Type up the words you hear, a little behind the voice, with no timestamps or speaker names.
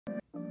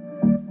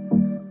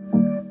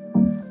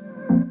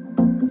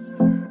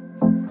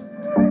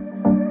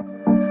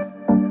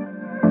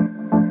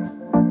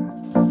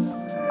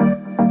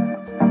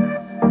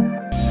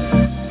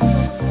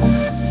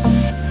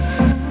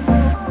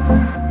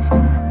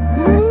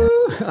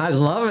I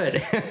love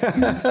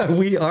it.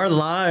 We are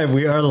live.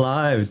 We are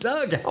live.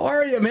 Doug, how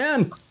are you,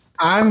 man?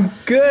 I'm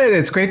good.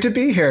 It's great to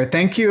be here.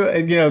 Thank you.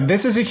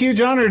 This is a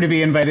huge honor to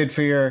be invited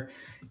for your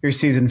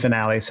season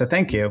finale. So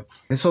thank you.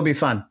 This will be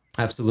fun.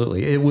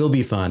 Absolutely. It will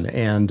be fun.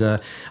 And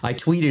I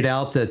tweeted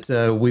out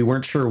that we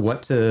weren't sure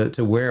what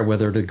to wear,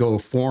 whether to go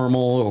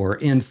formal or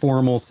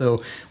informal.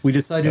 So we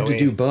decided to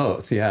do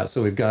both. Yeah.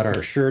 So we've got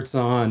our shirts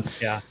on,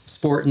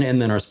 sporting,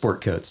 and then our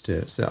sport coats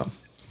too. So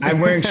I'm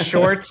wearing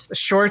shorts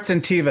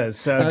and Tevas,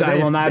 so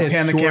I will not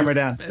pan the camera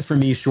down. For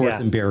me, shorts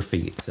and bare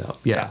feet. So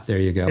there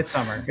you go. It's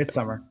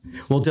summer.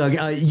 Well, Doug,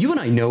 you and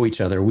I know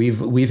each other.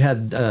 We've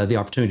had the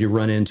opportunity to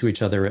run into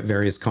each other at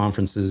various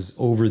conferences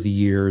over the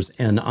years,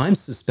 and I'm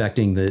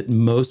suspecting that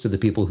most of the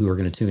people who are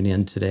going to tune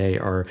in today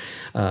are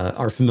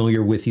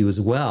familiar with you as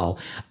well.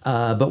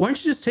 But why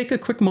don't you just take a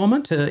quick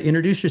moment to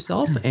introduce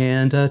yourself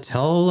and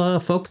tell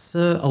folks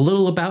a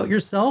little about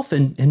yourself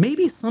and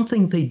maybe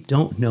something they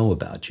don't know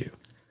about you.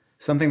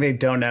 Something they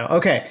don't know.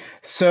 Okay.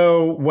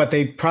 So what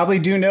they probably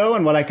do know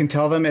and what I can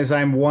tell them is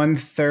I'm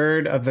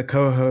 1/3 of the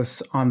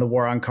co-hosts on the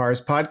War on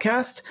Cars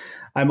podcast.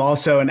 I'm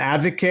also an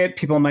advocate.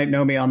 People might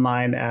know me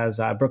online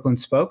as Brooklyn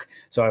Spoke.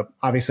 So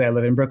obviously I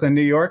live in Brooklyn,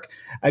 New York.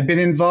 I've been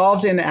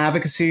involved in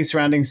advocacy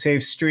surrounding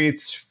safe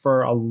streets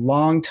for a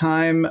long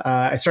time.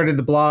 I started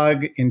the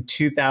blog in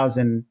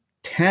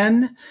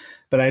 2010,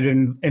 but I'd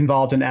been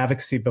involved in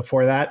advocacy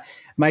before that.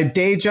 My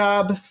day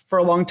job for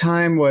a long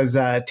time was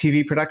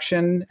TV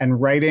production and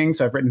writing.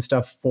 So I've written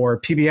stuff for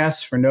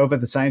PBS, for Nova,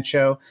 the science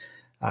show,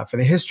 for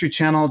the History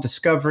Channel,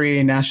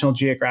 Discovery, National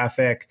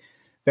Geographic,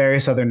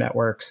 various other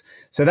networks.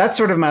 So that's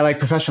sort of my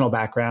professional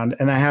background.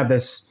 And I have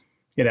this,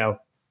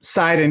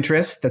 side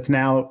interest that's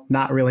now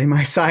not really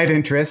my side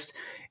interest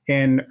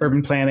in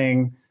urban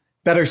planning,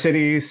 better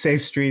cities,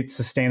 safe streets,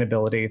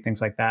 sustainability,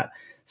 things like that.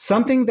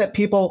 Something that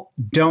people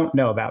don't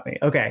know about me.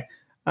 Okay.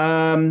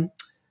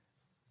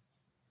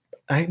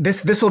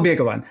 This will be a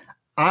good one.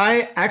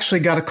 I actually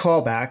got a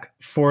call back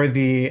for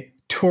the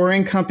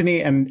touring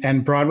company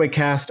and Broadway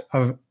cast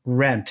of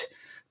Rent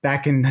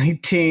back in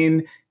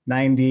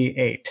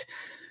 1998.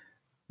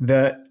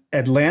 The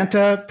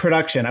Atlanta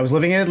production, I was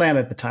living in Atlanta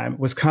at the time,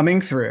 was coming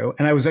through,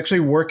 and I was actually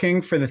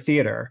working for the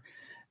theater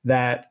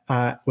that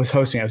was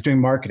hosting. I was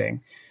doing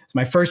marketing. It's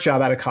my first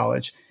job out of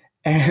college.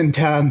 And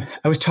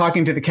I was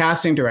talking to the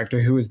casting director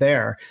who was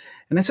there.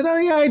 And I said, oh,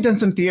 yeah, I'd done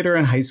some theater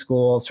in high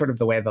school, sort of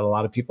the way that a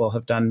lot of people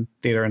have done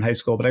theater in high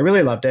school, but I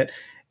really loved it.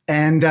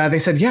 And they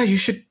said, yeah,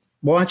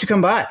 why don't you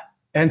come by?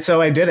 And so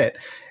I did it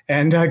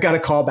and got a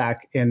call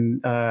back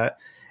and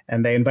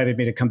they invited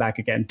me to come back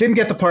again. Didn't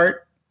get the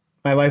part.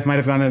 My life might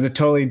have gone in a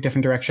totally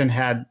different direction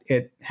had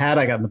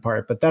I gotten the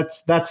part. But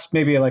that's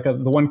maybe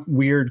the one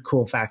weird,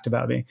 cool fact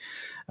about me.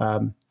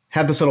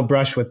 Had this little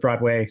brush with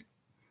Broadway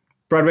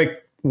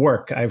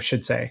work, I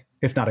should say,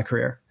 if not a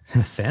career.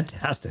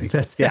 Fantastic.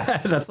 That's a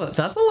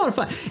lot of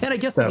fun. And I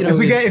guess, so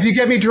if you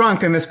get me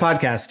drunk in this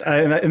podcast,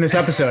 in this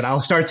episode,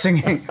 I'll start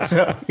singing.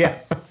 So, yeah.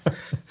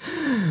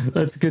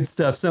 That's good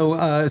stuff.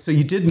 So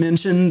you did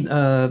mention,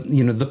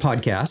 the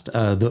podcast,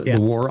 the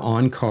War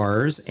on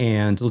Cars,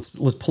 and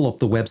let's pull up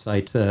the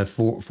website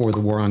for the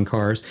War on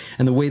Cars.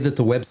 And the way that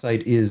the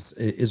website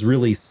is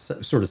really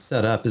sort of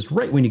set up is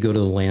right when you go to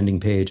the landing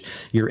page,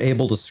 you're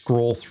able to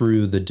scroll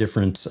through the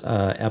different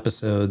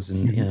episodes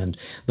and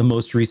the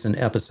most recent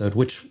episode,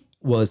 which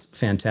was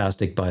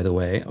fantastic, by the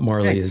way.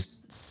 Marley is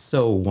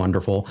so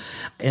wonderful.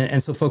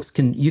 And so folks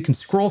you can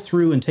scroll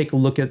through and take a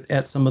look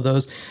at some of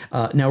those.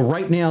 Now,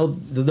 right now,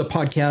 the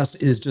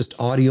podcast is just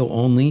audio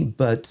only,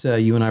 but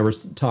you and I were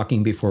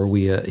talking before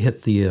we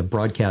hit the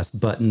broadcast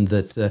button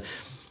that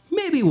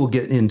maybe we'll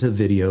get into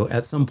video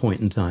at some point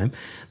in time.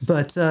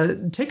 But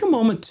take a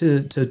moment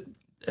to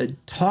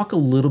talk a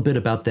little bit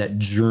about that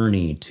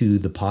journey to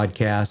the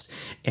podcast.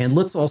 And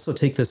let's also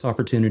take this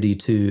opportunity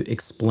to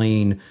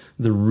explain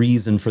the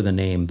reason for the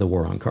name, The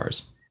War on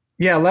Cars.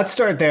 Yeah, let's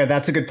start there.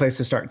 That's a good place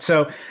to start.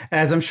 So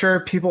as I'm sure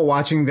people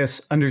watching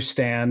this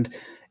understand,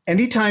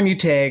 anytime you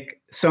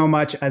take so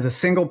much as a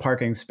single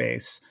parking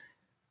space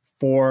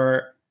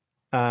for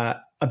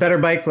a better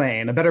bike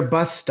lane, a better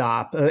bus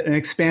stop, an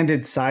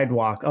expanded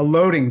sidewalk, a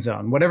loading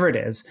zone, whatever it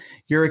is,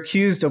 you're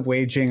accused of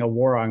waging a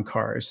war on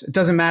cars. It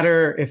doesn't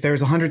matter if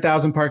there's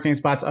 100,000 parking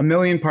spots, 1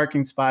 million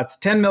parking spots,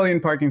 10 million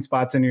parking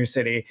spots in your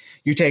city.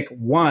 You take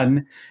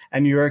one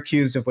and you're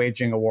accused of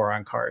waging a war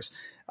on cars.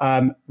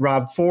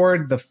 Rob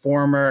Ford, the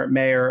former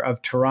mayor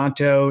of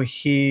Toronto,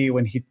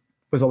 when he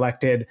was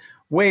elected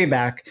way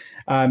back,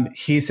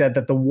 he said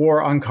that the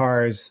war on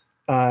cars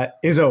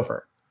is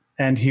over.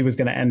 And he was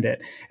going to end it.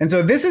 And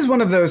so this is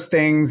one of those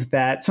things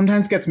that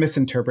sometimes gets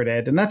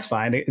misinterpreted, and that's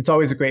fine. It's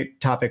always a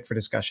great topic for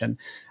discussion,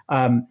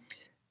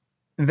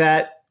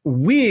 that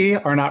we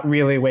are not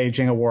really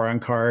waging a war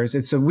on cars.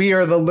 We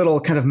are the little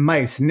kind of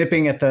mice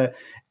nipping at the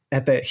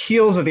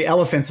heels of the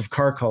elephants of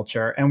car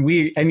culture. And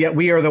yet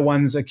we are the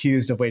ones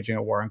accused of waging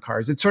a war on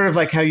cars. It's sort of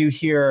like how you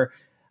hear,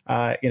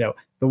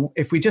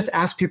 if we just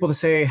ask people to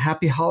say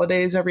happy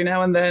holidays every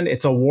now and then,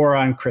 it's a war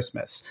on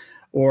Christmas.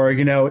 or,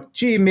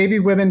 gee, maybe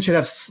women should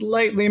have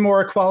slightly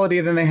more equality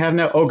than they have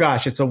now. Oh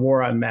gosh, it's a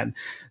war on men.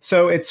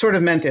 So it's sort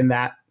of meant in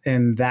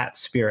that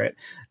spirit.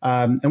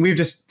 And we've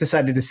just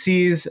decided to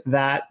seize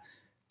that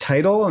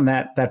title and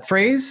that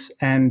phrase.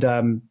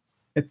 And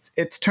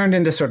it's turned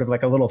into sort of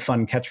like a little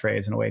fun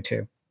catchphrase in a way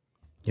too.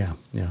 Yeah.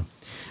 Yeah.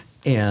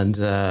 And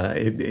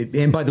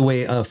by the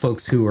way,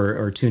 folks who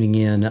are tuning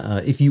in,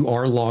 if you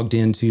are logged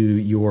into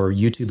your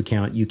YouTube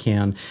account, you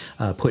can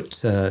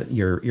put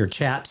your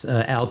chat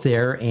out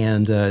there,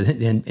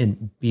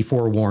 and be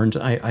forewarned,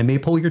 I may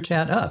pull your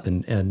chat up.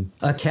 And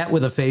a cat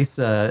with a face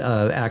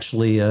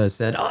actually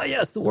said, "Oh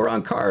yes, the War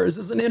on Cars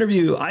is an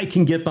interview I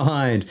can get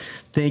behind."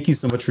 Thank you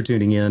so much for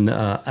tuning in.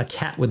 A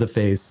cat with a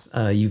face.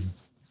 You've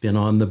been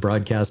on the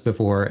broadcast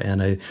before,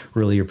 and I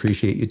really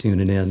appreciate you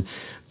tuning in.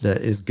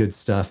 That is good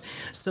stuff.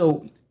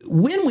 So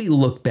when we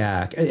look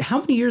back, how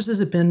many years has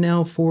it been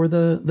now for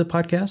the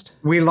podcast?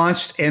 We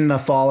launched in the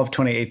fall of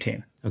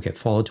 2018. Okay,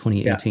 fall of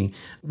 2018. Yeah.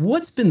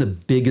 What's been the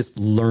biggest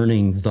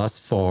learning thus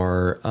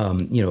far,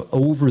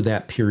 over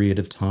that period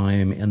of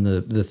time, and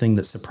the thing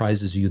that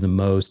surprises you the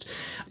most?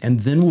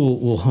 And then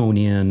we'll hone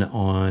in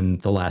on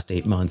the last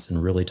 8 months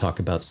and really talk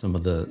about some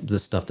of the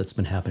stuff that's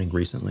been happening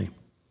recently.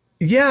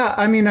 Yeah,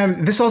 I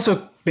mean, this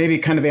also maybe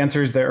kind of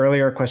answers the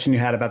earlier question you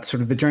had about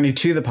sort of the journey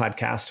to the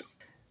podcast.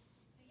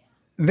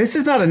 This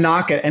is not a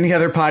knock at any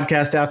other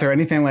podcast out there or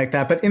anything like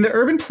that, but in the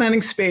urban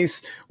planning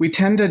space, we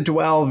tend to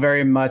dwell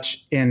very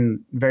much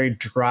in very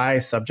dry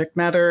subject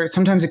matter.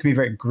 Sometimes it can be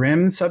very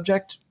grim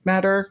subject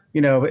matter,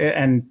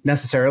 and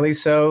necessarily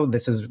so.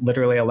 This is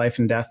literally a life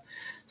and death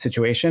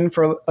situation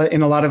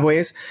in a lot of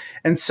ways.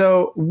 And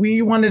so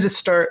we wanted to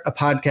start a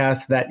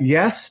podcast that,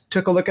 yes,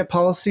 took a look at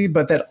policy,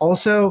 but that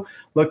also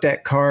looked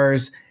at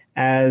cars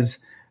as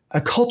a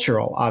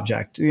cultural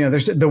object.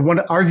 There's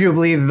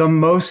arguably the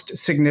most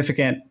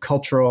significant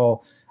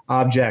cultural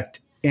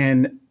object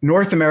in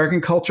North American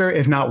culture,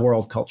 if not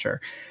world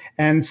culture.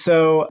 And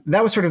so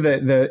that was sort of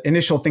the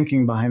initial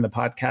thinking behind the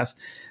podcast.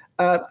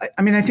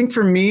 I think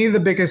for me,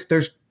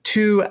 there's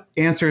two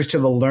answers to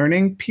the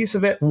learning piece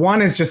of it.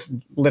 One is just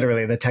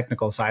literally the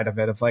technical side of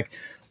it, of like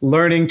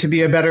learning to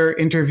be a better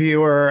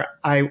interviewer.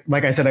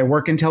 Like I said, I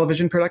work in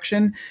television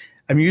production.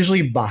 I'm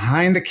usually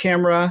behind the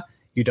camera.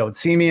 You don't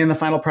see me in the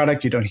final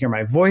product. You don't hear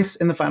my voice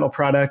in the final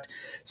product.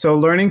 So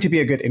learning to be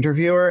a good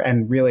interviewer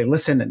and really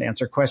listen and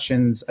answer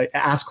questions,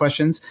 ask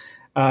questions,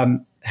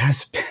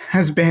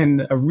 has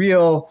been a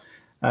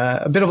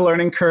bit of a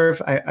learning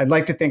curve. I'd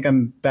like to think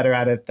I'm better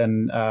at it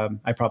than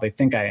I probably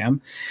think I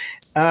am.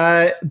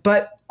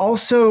 But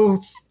also,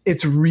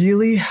 it's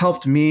really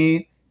helped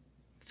me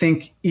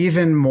think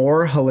even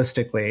more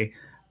holistically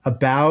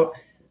about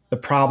the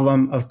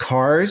problem of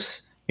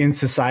cars in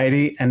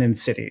society and in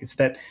cities.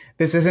 That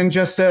this isn't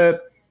just a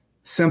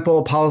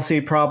simple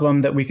policy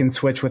problem that we can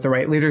switch with the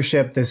right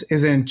leadership. This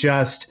isn't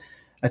just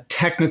a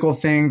technical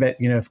thing that,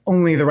 if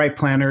only the right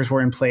planners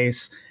were in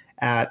place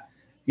at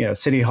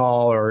City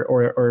Hall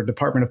or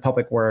Department of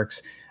Public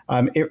Works.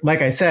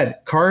 Like I said,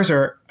 cars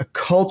are a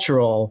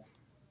cultural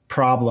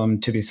problem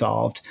to be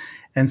solved.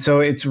 And so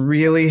it's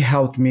really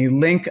helped me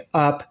link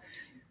up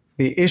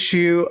the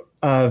issue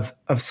of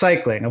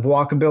cycling, of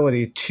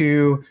walkability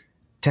to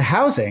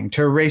housing,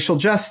 to racial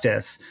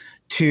justice,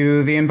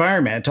 to the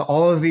environment, to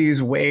all of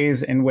these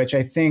ways in which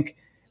I think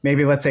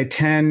maybe, let's say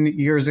 10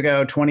 years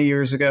ago, 20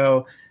 years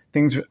ago,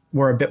 things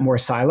were a bit more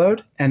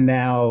siloed, and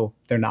now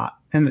they're not.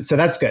 And so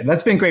that's good.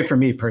 That's been great for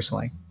me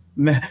personally.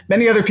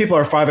 Many other people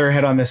are farther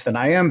ahead on this than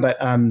I am,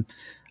 but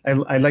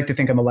I like to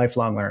think I'm a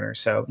lifelong learner.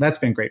 So that's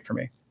been great for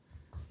me.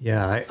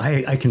 Yeah,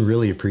 I can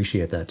really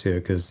appreciate that too,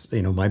 because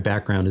my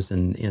background is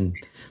in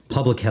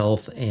public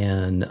health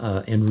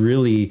and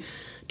really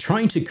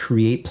trying to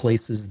create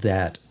places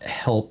that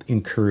help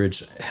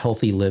encourage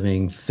healthy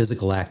living,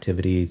 physical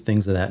activity,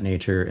 things of that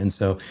nature. And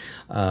so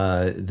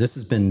this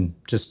has been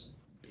just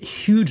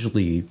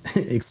hugely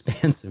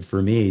expansive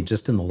for me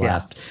just in the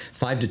last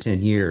 5 to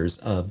 10 years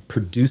of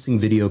producing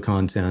video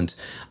content,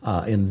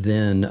 and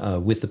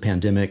then with the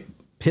pandemic,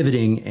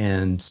 pivoting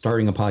and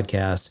starting a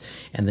podcast.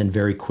 And then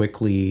very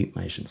quickly,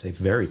 I shouldn't say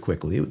very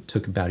quickly, it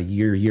took about a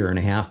year and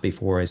a half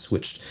before I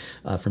switched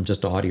from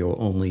just audio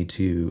only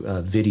to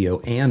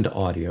video and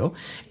audio.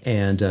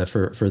 And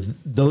for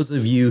those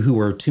of you who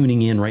are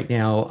tuning in right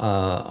now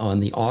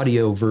on the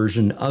audio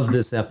version of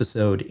this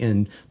episode,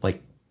 in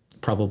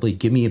probably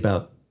give me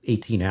about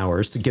 18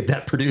 hours to get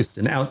that produced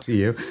and out to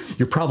you.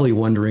 You're probably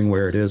wondering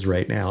where it is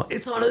right now.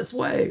 It's on its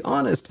way,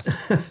 honest.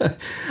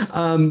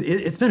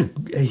 It's been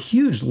a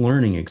huge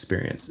learning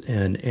experience,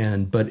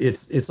 but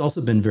it's also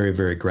been very,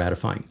 very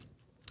gratifying.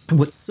 And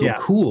what's so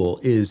cool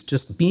is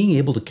just being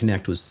able to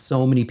connect with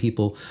so many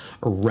people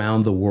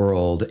around the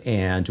world.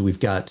 And we've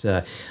got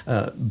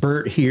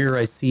Bert here.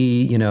 I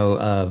see,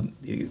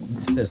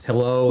 says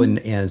hello and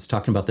is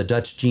talking about the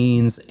Dutch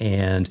genes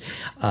and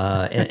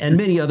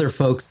many other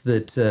folks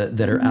that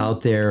are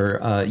out there.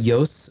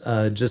 Jos,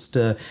 just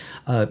a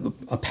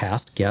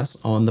past guest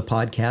on the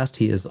podcast.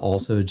 He is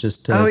also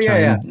just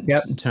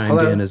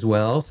chimed in as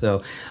well.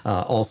 So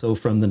also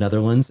from the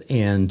Netherlands.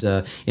 And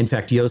in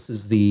fact, Jos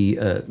is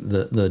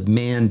the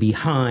man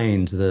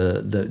behind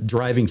the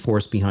driving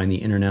force behind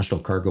the International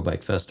Cargo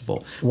Bike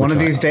Festival. One of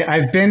these days,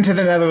 I've been to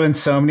the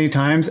Netherlands so many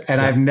times, and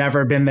I've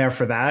never been there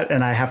for that,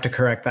 and I have to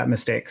correct that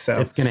mistake. So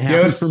it's going to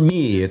happen for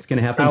me. It's going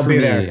to happen I'll for be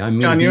me. There.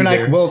 John, you and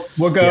I, we'll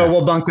go. Yeah.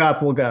 We'll bunk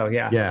up. We'll go.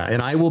 Yeah. Yeah,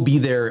 and I will be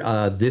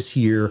there this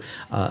year.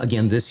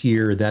 Again, this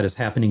year that is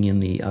happening in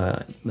the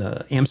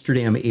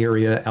Amsterdam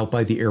area, out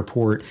by the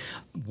airport.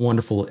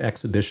 Wonderful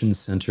exhibition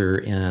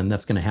center, and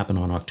that's going to happen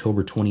on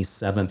October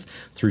 27th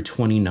through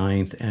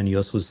 29th. And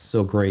Jos was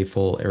so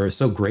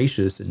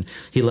gracious, and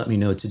he let me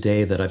know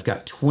today that I've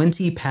got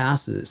 20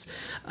 passes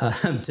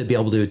to be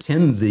able to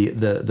attend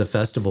the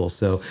festival.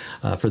 So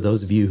for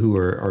those of you who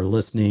are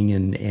listening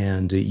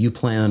and you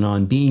plan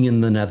on being in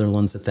the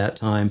Netherlands at that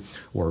time,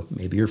 or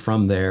maybe you're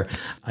from there,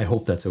 I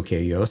hope that's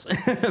okay, Jos,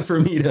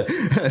 for me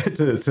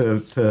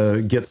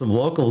to get some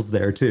locals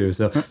there too.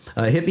 So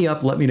hit me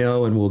up, let me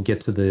know, and we'll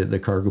get to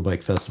the Cargo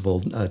Bike Festival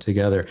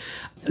together.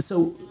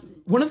 So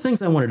one of the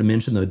things I wanted to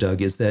mention, though,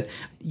 Doug, is that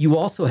you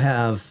also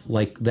have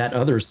like that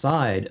other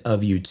side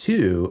of you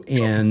too.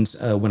 And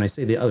when I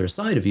say the other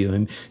side of you,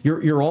 and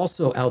you're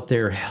also out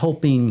there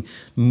helping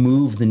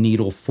move the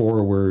needle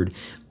forward.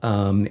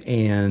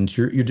 And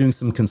you're doing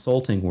some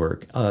consulting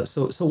work.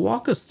 So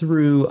walk us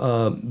through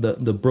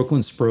the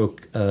Brooklyn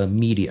Spoke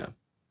media.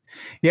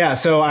 Yeah,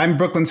 so I'm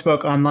Brooklyn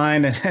Spoke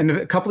Online, and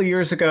a couple of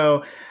years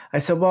ago, I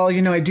said, well,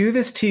 I do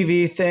this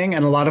TV thing,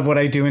 and a lot of what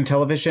I do in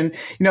television,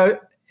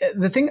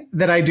 the thing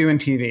that I do in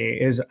TV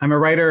is I'm a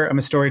writer, I'm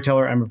a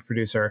storyteller, I'm a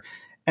producer,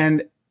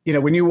 and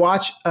when you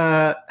watch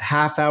a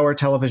half-hour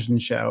television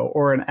show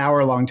or an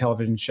hour-long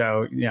television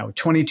show,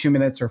 22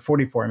 minutes or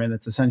 44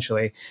 minutes,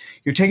 essentially,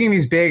 you're taking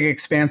these big,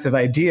 expansive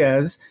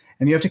ideas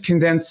and you have to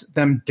condense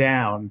them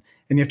down,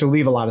 and you have to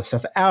leave a lot of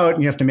stuff out,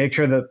 and you have to make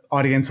sure the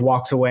audience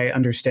walks away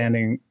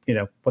understanding,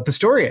 what the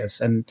story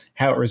is and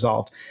how it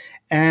resolved.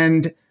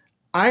 And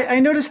I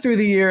noticed through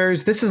the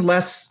years, this is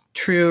less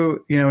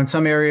true, in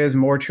some areas,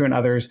 more true in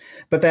others,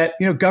 but that,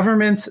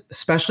 governments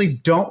especially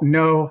don't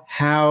know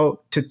how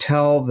to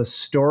tell the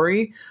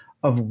story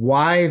of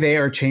why they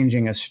are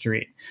changing a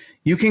street.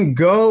 You can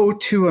go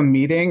to a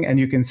meeting and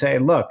you can say,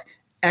 look,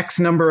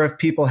 X number of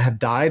people have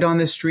died on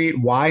this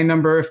street, Y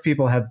number of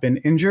people have been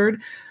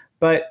injured,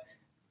 but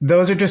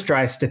those are just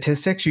dry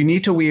statistics. You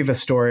need to weave a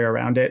story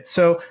around it.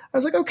 So I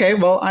was like, okay,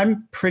 well,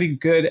 I'm pretty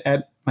good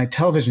at my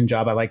television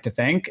job, I like to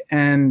think,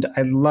 and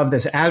I love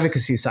this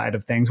advocacy side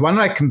of things. Why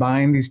don't I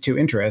combine these two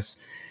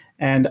interests?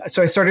 And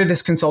so I started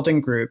this consulting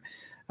group,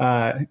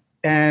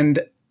 and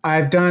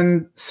I've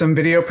done some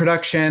video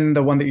production.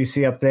 The one that you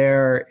see up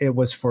there, it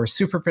was for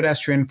Super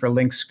Pedestrian, for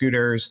Lynx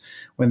Scooters,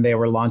 when they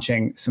were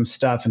launching some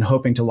stuff and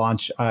hoping to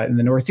launch in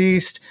the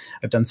Northeast.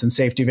 I've done some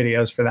safety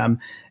videos for them.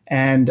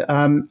 And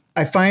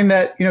I find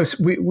that,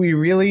 we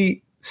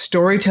really,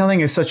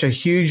 storytelling is such a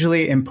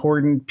hugely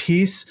important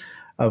piece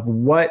of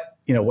what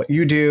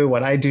you do,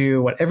 what I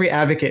do, what every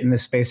advocate in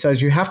this space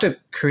does. You have to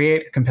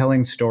create a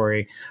compelling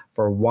story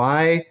for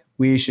why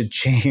we should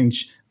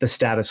change the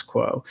status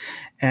quo.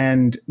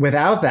 And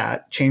without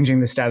that, changing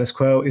the status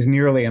quo is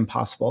nearly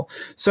impossible.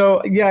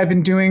 So yeah, I've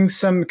been doing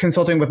some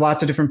consulting with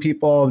lots of different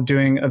people,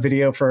 doing a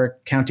video for a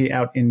county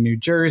out in New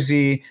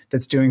Jersey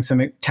that's doing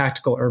some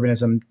tactical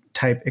urbanism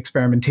type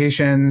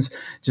experimentations,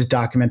 just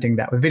documenting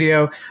that with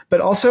video.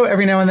 But also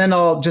every now and then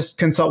I'll just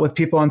consult with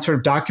people on sort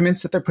of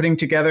documents that they're putting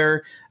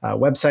together,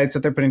 websites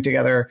that they're putting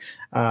together.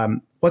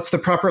 What's the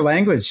proper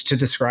language to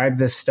describe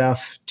this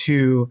stuff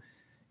to,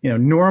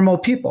 normal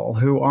people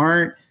who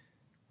aren't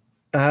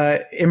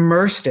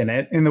immersed in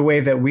it in the way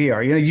that we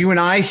are? You and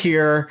I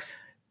hear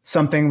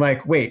something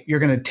like, wait, you're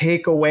going to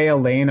take away a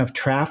lane of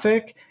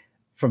traffic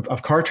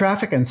of car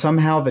traffic, and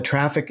somehow the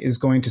traffic is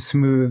going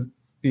to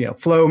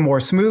flow more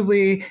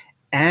smoothly,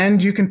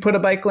 and you can put a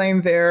bike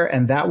lane there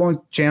and that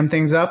won't jam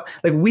things up.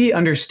 Like, we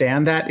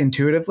understand that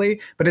intuitively,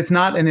 but it's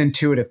not an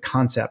intuitive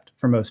concept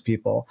for most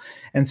people.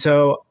 And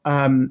so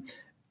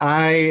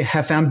I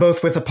have found,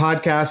 both with the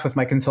podcast, with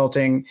my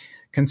consulting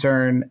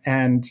concern,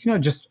 and,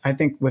 just I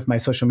think with my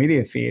social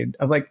media feed,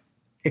 of like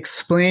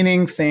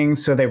explaining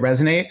things so they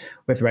resonate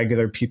with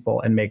regular people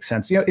and make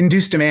sense.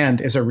 Induced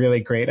demand is a really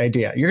great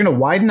idea. You're going to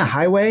widen a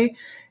highway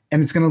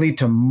and it's going to lead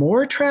to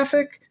more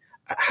traffic.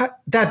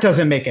 That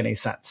doesn't make any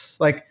sense.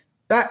 Like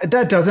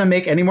that doesn't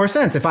make any more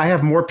sense. If I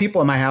have more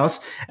people in my house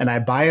and I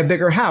buy a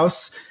bigger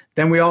house,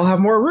 then we all have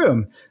more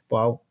room.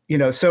 Well,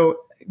 so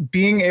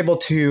being able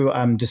to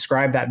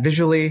describe that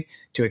visually,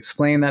 to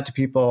explain that to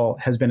people,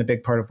 has been a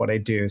big part of what I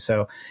do.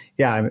 So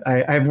yeah,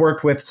 I've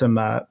worked with some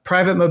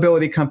private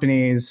mobility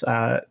companies,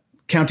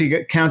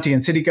 county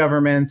and city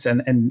governments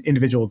and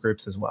individual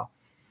groups as well.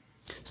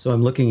 So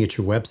I'm looking at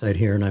your website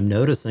here, and I'm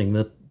noticing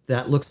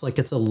that looks like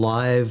it's a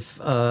live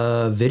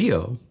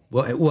video.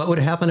 What would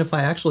happen if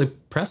I actually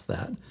press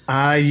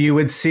that? You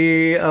would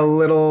see a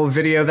little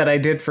video that I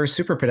did for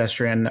Super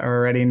Pedestrian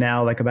already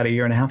now, like about a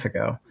year and a half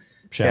ago.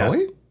 Shall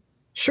we?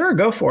 Sure,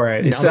 go for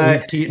it.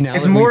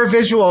 It's more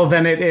visual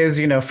than it is,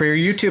 for your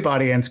YouTube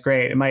audience.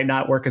 Great. It might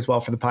not work as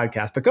well for the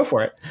podcast, but go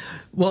for it.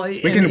 Well,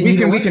 we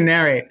can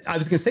narrate. I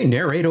was going to say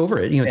narrate over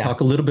it. Talk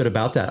a little bit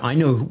about that. I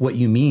know what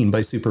you mean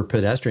by Super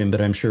Pedestrian,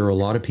 but I'm sure a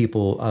lot of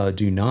people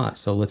do not.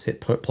 So let's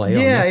hit play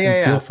on this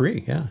and feel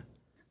free. Yeah.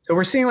 So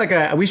we're seeing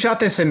we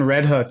shot this in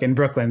Red Hook in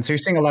Brooklyn. So you're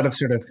seeing a lot of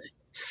sort of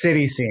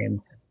city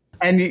scenes.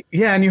 And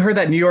you heard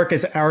that New York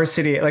is our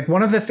city. Like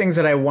one of the things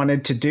that I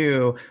wanted to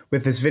do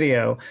with this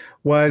video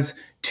was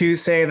to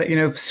say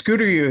that,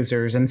 scooter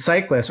users and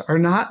cyclists are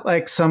not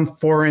like some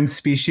foreign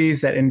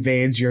species that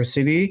invades your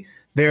city.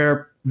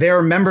 They're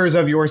members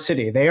of your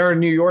city. They are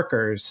New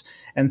Yorkers.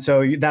 And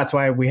so that's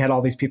why we had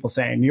all these people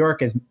saying New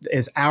York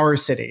is our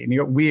city.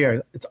 New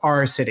York, it's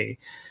our city.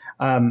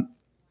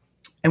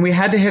 And we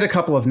had to hit a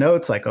couple of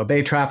notes like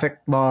obey traffic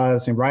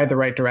laws and ride the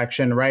right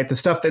direction, right? The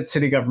stuff that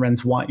city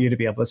governments want you to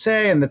be able to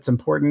say and that's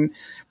important.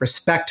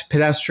 Respect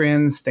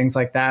pedestrians, things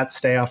like that.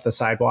 Stay off the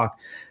sidewalk.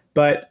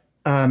 But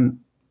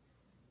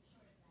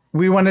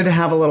we wanted to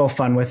have a little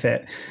fun with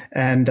it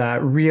and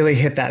really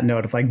hit that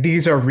note of like,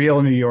 these are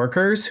real New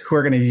Yorkers who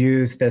are going to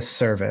use this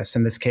service,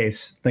 in this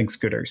case, Lynx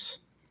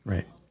Scooters.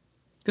 Right.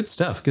 Good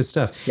stuff. Good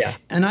stuff. Yeah.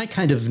 And I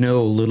kind of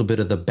know a little bit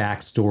of the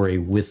backstory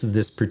with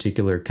this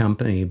particular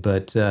company,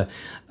 but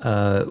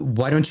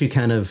why don't you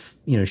kind of,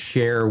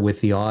 share with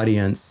the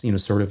audience,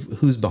 sort of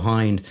who's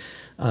behind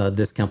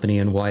this company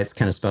and why it's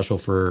kind of special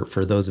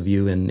for those of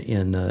you in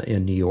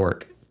New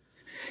York?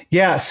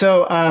 Yeah,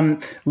 so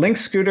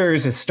Lynx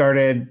Scooters is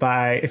started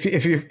by,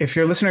 if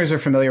your listeners are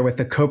familiar with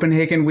the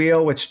Copenhagen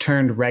wheel, which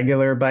turned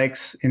regular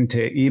bikes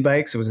into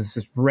e-bikes. It was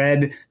this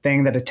red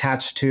thing that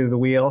attached to the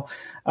wheel.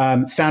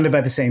 It's founded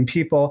by the same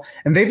people,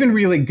 and they've been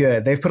really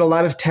good. They've put a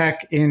lot of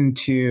tech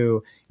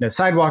into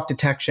sidewalk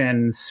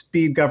detection,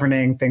 speed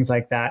governing, things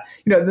like that.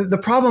 The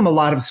problem a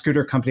lot of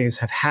scooter companies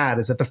have had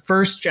is that the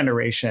first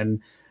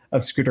generation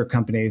of scooter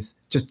companies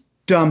just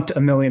dumped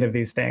a million of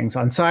these things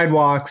on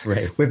sidewalks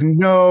with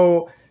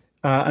no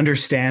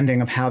understanding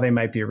of how they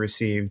might be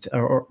received,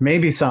 or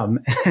maybe some.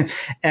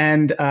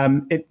 And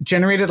it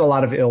generated a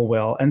lot of ill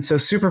will. And so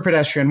Super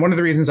Pedestrian, one of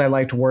the reasons I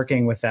liked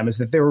working with them is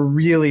that they were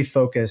really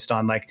focused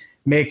on like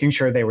making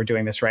sure they were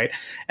doing this right.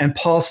 And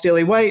Paul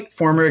Steely-White,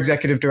 former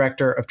executive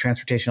director of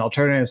Transportation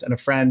Alternatives and a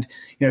friend,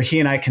 he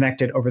and I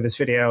connected over this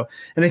video.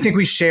 And I think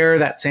we share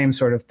that same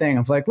sort of thing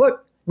of like,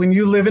 look, when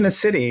you live in a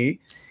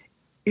city,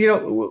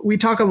 we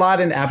talk a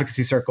lot in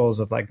advocacy circles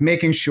of like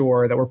making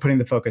sure that we're putting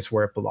the focus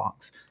where it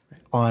belongs,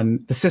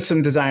 on the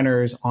system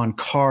designers, on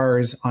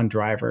cars, on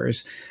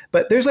drivers.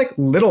 But there's like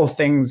little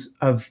things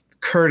of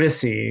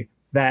courtesy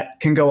that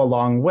can go a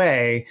long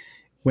way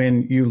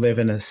when you live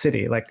in a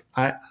city. Like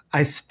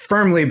I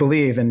firmly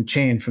believe in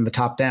change from the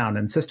top down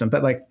and system,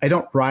 but like I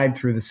don't ride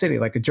through the city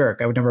like a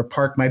jerk. I would never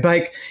park my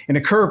bike in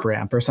a curb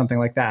ramp or something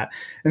like that.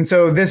 And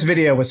so this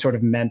video was sort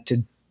of meant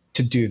to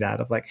do that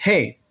of like,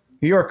 hey,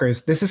 New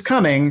Yorkers, this is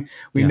coming.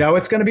 We know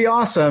it's going to be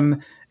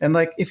awesome. And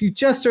like, if you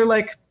just are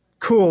like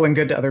cool and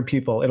good to other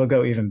people, it'll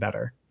go even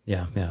better.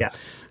 Yeah.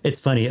 It's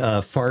funny.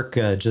 Fark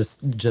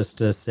just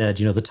said,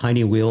 the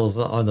tiny wheels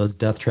on those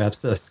death traps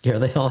scare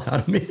the hell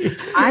out of me.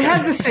 I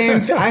had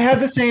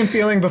the same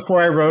feeling before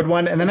I rode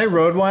one, and then I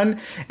rode one.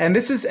 And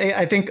this is,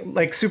 I think,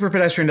 like Super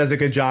Pedestrian does a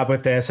good job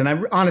with this. And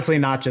I'm honestly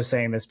not just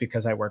saying this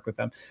because I work with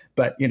them,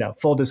 but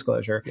full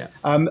disclosure. Yeah.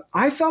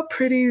 I felt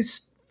pretty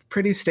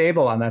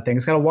stable on that thing.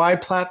 It's got a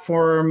wide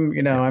platform.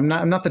 I'm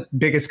not the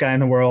biggest guy in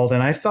the world,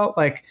 and I felt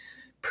like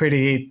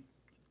pretty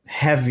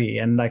heavy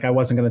and like I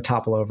wasn't going to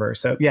topple over.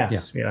 So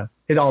yes,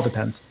 it all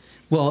depends.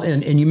 Well,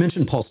 and you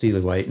mentioned Paul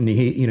Steely-White, and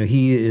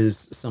he is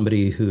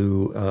somebody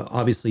who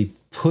obviously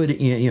put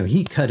in,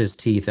 he cut his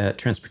teeth at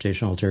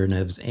Transportation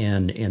Alternatives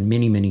and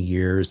many, many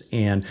years.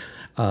 And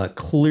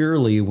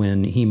clearly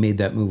when he made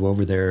that move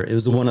over there, it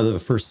was one of the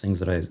first things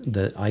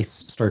that I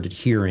started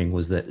hearing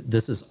was that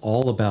this is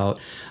all about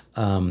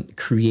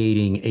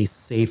creating a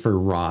safer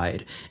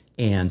ride.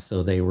 And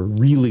so they were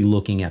really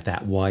looking at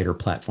that wider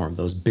platform,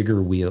 those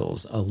bigger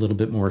wheels, a little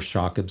bit more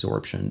shock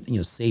absorption,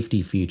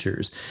 safety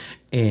features,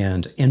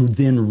 and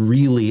then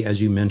really,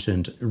 as you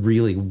mentioned,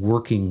 really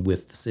working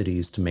with the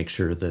cities to make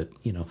sure that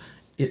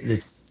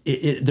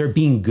they're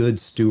being good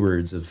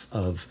stewards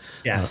of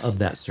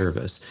that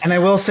service. And I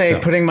will say,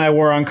 putting my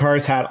War on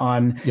Cars hat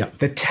on,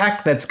 the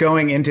tech that's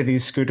going into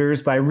these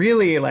scooters by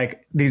really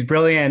like these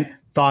brilliant,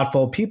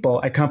 thoughtful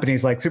people at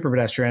companies like Super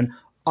Pedestrian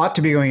ought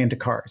to be going into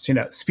cars,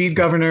 speed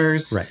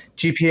governors,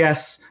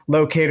 GPS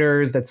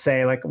locators that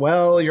say like,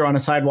 well, you're on a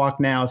sidewalk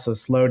now, so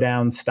slow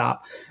down,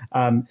 stop.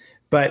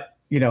 But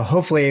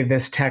hopefully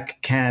this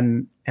tech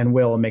can and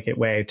will make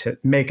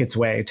its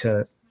way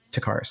to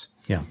to cars.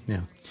 Yeah,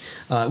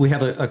 yeah. We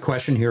have a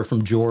question here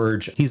from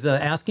George. He's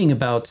asking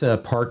about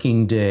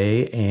parking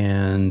day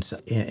and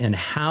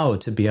how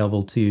to be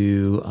able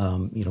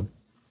to,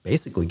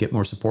 basically get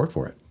more support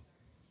for it.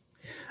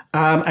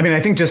 I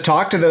think just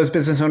talk to those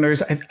business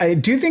owners. I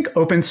do think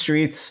open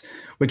streets,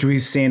 which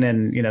we've seen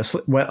in,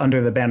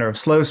 under the banner of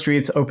slow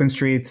streets, open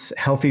streets,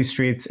 healthy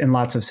streets in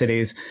lots of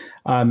cities,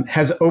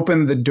 has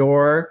opened the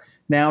door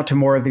now to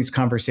more of these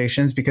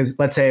conversations. Because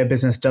let's say a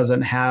business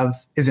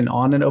isn't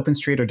on an open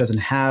street or doesn't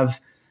have,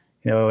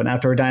 an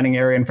outdoor dining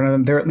area in front of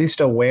them, they're at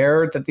least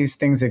aware that these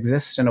things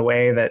exist in a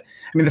way that,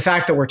 the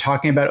fact that we're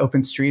talking about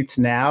open streets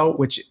now,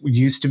 which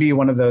used to be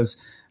one of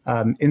those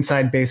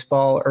inside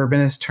baseball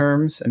urbanist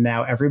terms, and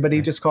now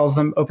everybody just calls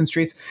them open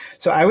streets.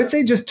 So I would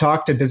say just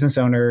talk to business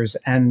owners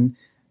and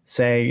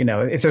say,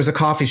 if there's a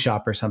coffee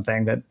shop or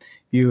something that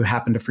you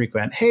happen to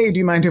frequent, hey, do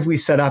you mind if we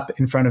set up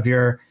in front of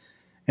your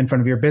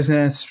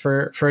business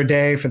for a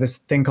day, for this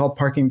thing called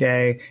parking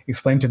day?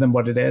 Explain to them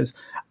what it is.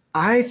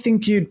 I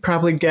think you'd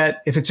probably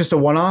get, if it's just a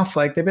one-off,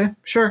 like they'd be,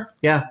 sure,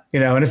 yeah,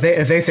 and if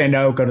they say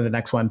no, go to the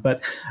next one.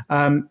 But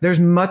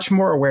there's much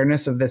more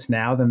awareness of this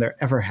now than there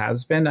ever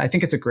has been. I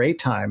think it's a great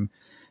time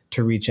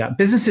to reach out.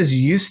 Businesses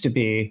used to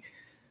be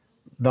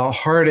the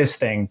hardest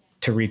thing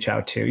to reach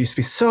out to. It used to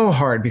be so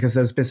hard because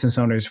those business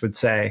owners would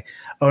say,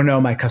 oh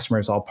no, my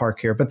customers all park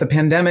here. But the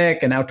pandemic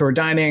and outdoor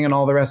dining and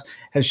all the rest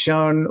has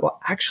shown, well,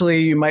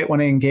 actually, you might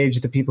want to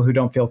engage the people who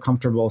don't feel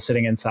comfortable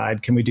sitting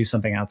inside. Can we do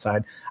something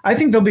outside? I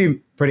think they'll be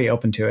pretty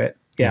open to it.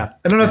 Yeah.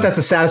 I don't know if that's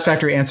a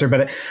satisfactory answer,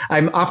 but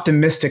I'm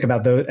optimistic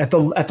about those at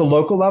the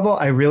local level.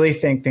 I really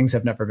think things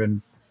have never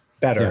been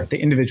better at the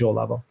individual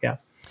level. Yeah.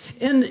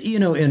 And,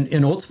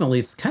 and ultimately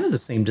it's kind of the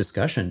same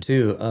discussion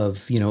too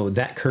of,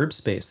 that curb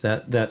space,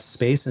 that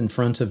space in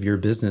front of your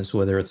business,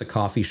 whether it's a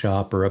coffee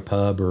shop or a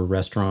pub or a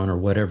restaurant or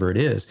whatever it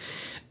is,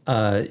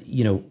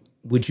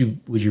 would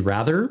you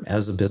rather,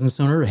 as a business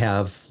owner,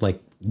 have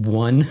like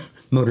one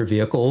motor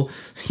vehicle,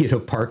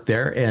 parked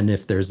there? And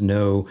if there's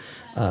no,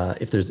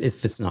 if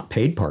it's not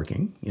paid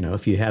parking,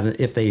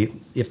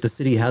 if the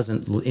city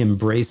hasn't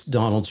embraced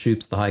Donald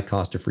Shoup's The High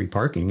Cost of Free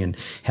Parking and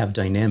have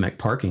dynamic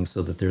parking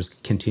so that there's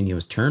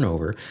continuous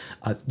turnover,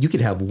 you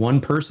could have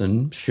one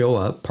person show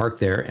up, park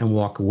there and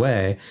walk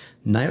away,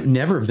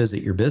 never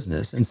visit your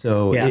business. And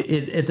so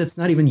it's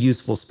not even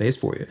useful space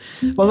for you.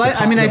 Well, I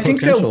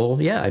think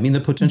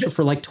the potential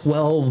for like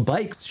 12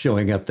 bikes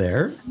showing up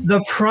there.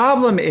 The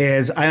problem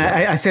is,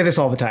 I say this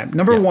all the time.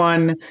 Number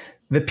one,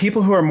 the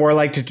people who are more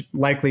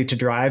likely to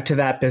drive to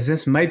that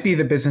business might be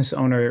the business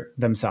owner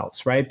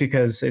themselves, right?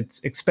 Because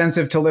it's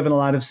expensive to live in a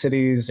lot of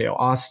cities,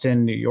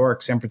 Austin, New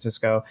York, San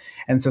Francisco.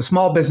 And so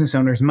small business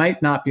owners might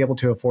not be able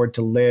to afford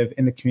to live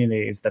in the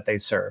communities that they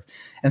serve.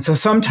 And so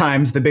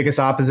sometimes the biggest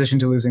opposition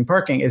to losing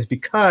parking is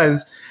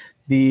because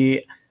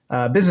the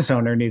business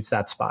owner needs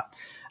that spot.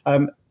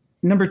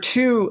 Number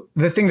two,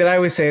 the thing that I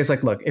always say is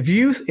like, look, if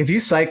you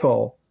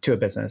cycle to a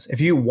business,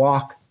 if you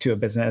walk to a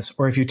business,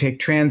 or if you take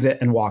transit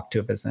and walk to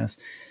a business,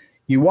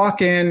 you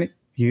walk in,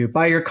 you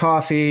buy your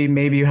coffee,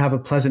 maybe you have a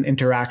pleasant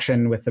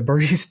interaction with the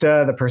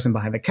barista, the person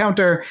behind the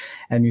counter,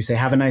 and you say,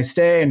 have a nice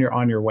day, and you're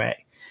on your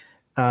way.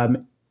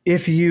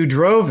 If you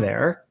drove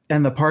there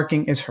and the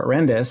parking is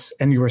horrendous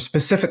and you were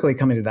specifically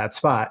coming to that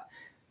spot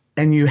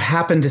and you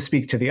happen to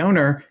speak to the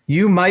owner,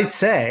 you might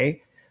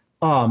say,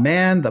 oh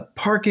man, the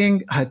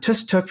parking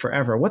just took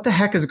forever. What the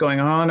heck is going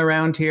on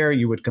around here?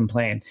 You would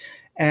complain.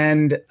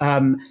 And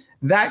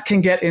that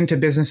can get into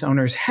business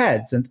owners'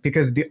 heads, and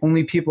because the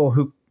only people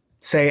who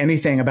say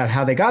anything about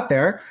how they got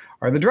there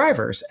are the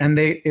drivers. And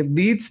it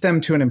leads them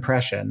to an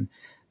impression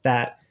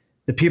that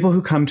the people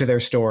who come to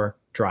their store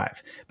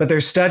drive. But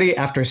there's study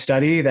after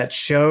study that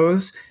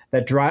shows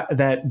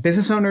that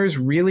business owners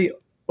really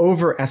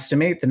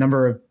overestimate the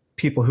number of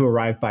people who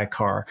arrive by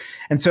car.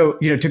 And so,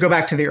 to go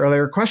back to the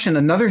earlier question,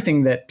 another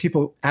thing that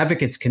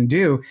advocates can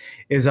do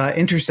is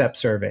intercept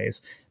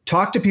surveys.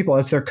 Talk to people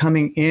as they're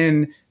coming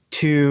in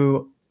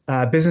to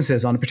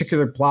businesses on a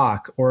particular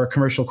block or a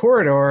commercial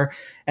corridor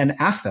and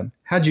ask them,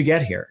 how'd you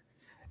get here?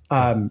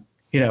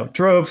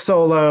 Drove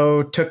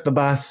solo, took the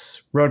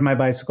bus, rode my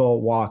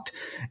bicycle, walked,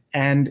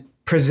 and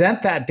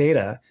present that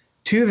data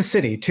to the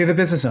city, to the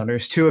business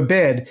owners, to a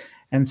bid,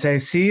 and say,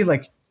 see,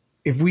 like,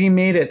 if we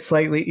made it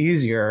slightly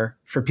easier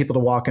for people to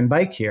walk and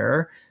bike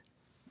here,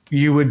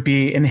 you would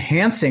be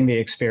enhancing the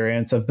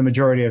experience of the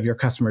majority of your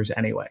customers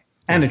anyway,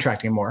 and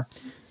attracting more.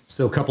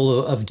 So a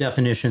couple of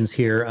definitions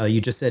here. You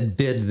just said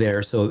BID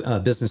there, so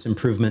Business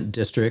Improvement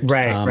District.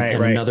 Right.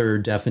 Another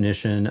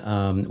definition,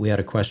 we had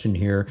a question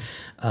here.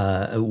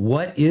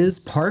 What is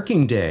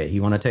Parking Day?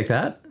 You want to take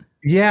that?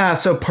 Yeah,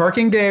 so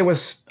Parking Day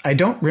I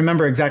don't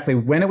remember exactly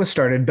when it was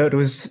started, but it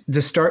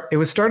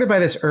was started by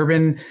this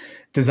urban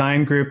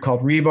design group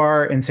called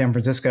Rebar in San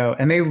Francisco.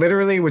 And they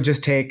literally would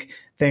just take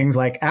things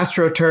like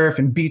AstroTurf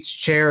and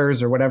beach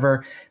chairs or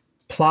whatever,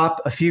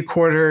 plop a few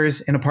quarters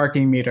in a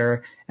parking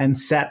meter and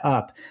set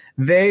up.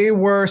 They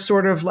were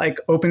sort of like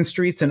open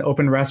streets and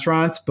open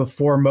restaurants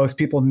before most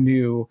people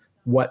knew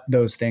what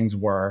those things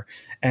were.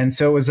 And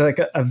so it was like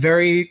a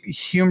very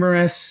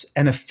humorous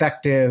and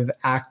effective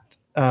act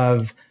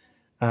of,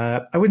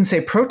 I wouldn't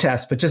say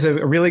protest, but just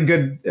a really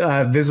good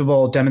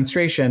visible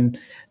demonstration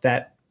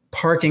that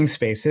parking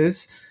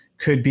spaces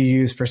could be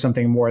used for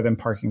something more than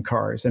parking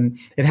cars. And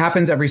it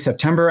happens every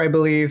September, I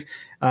believe.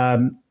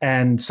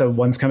 And so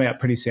one's coming up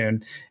pretty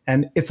soon.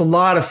 And it's a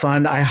lot of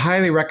fun. I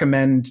highly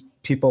recommend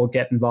people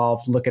get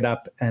involved, look it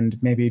up, and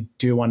maybe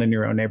do one in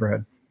your own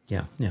neighborhood.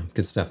 Yeah,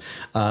 good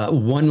stuff.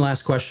 One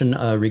last question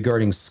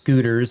regarding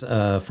scooters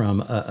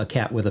from a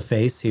cat with a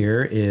face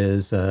here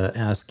is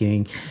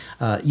asking,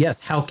 yes,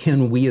 how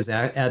can we as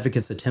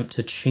advocates attempt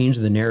to change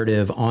the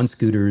narrative on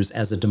scooters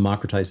as a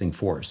democratizing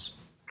force?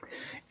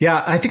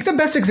 Yeah, I think the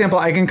best example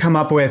I can come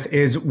up with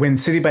is when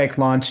Citi Bike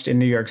launched in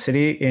New York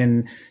City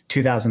in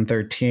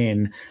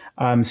 2013.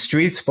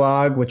 Streets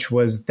blog, which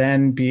was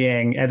then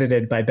being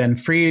edited by Ben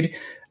Fried,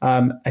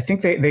 I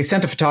think they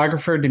sent a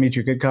photographer,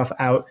 Dmitry Gudkov,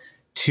 out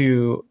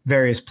to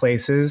various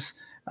places,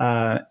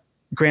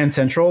 Grand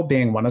Central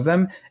being one of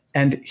them.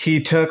 And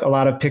he took a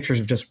lot of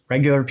pictures of just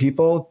regular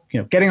people,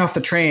 getting off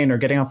the train or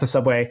getting off the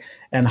subway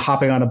and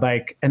hopping on a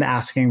bike and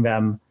asking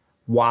them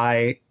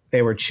why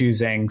they were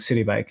choosing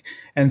Citi Bike.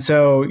 And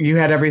so you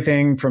had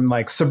everything from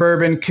like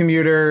suburban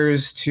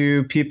commuters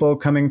to people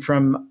coming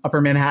from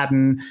Upper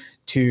Manhattan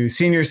to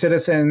senior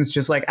citizens,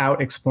 just like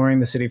out exploring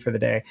the city for the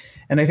day.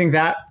 And I think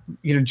that,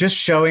 just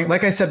showing,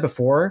 like I said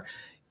before,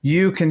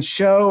 you can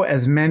show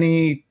as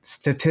many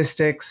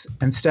statistics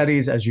and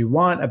studies as you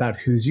want about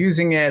who's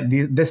using it,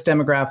 this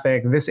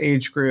demographic, this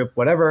age group,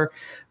 whatever.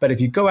 But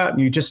if you go out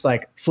and you just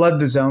like flood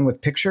the zone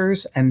with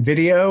pictures and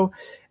video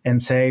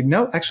and say,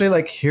 no, actually,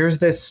 like here's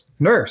this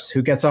nurse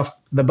who gets off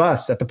the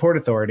bus at the Port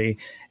Authority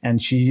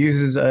and she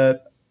uses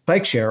a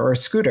bike share or a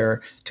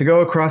scooter to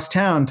go across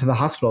town to the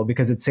hospital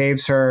because it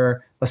saves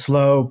her a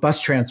slow bus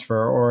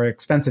transfer or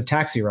expensive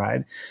taxi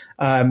ride.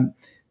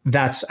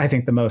 That's, I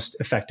think, the most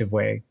effective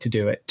way to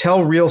do it.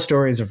 Tell real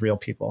stories of real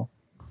people.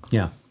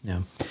 Yeah.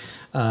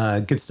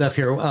 Good stuff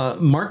here.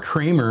 Mark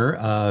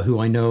Kramer, who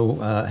I know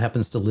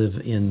happens to live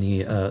in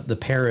the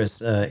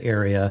Paris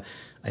area.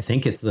 I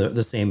think it's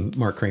the same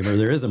Mark Kramer.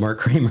 There is a Mark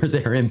Kramer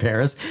there in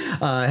Paris.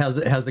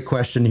 Has a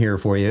question here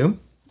for you.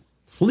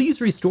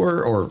 Please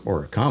restore,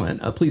 or comment,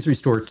 please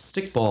restore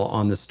stickball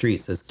on the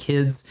streets. As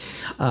kids,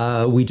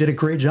 we did a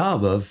great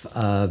job of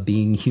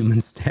being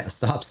human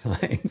stop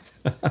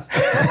signs.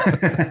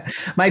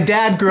 My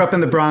dad grew up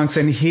in the Bronx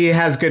and he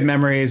has good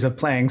memories of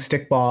playing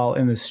stickball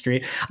in the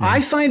street. Yeah.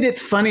 I find it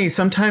funny.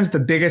 Sometimes the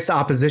biggest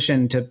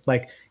opposition to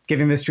like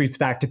giving the streets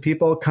back to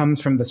people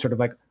comes from the sort of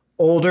like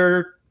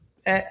older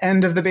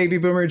end of the baby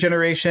boomer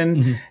generation.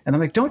 Mm-hmm. And I'm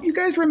like, don't you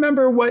guys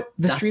remember what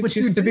the streets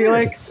used to be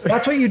like?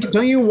 That's what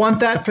don't you want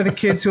that for the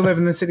kids who live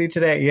in the city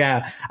today?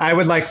 Yeah. I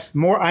would like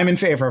more. I'm in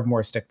favor of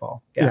more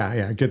stickball.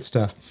 Yeah. Good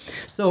stuff.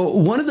 So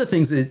one of the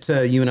things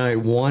that you and I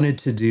wanted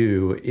to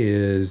do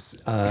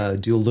is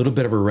do a little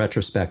bit of a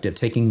retrospective,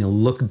 taking a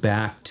look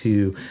back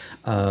to,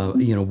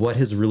 what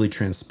has really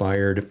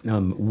transpired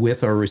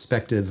with our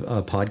respective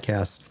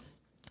podcasts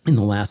in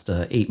the last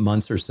 8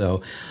 months or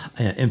so.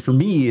 And for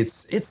me,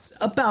 it's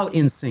about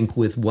in sync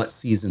with what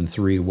season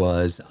 3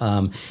 was.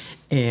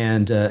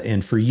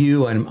 And for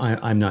you,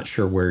 I'm not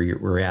sure where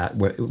we're at,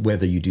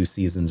 whether you do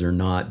seasons or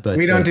not. But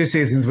we don't do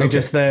seasons. We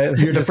just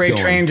the freight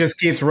train just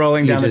keeps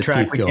rolling down the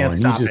track. We can't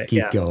stop it. You just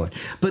keep going.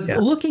 But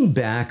looking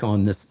back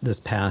on this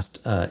past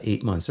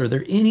 8 months, are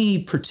there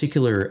any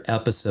particular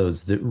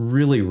episodes that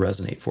really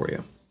resonate for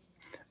you?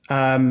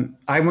 Can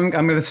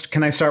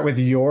I start with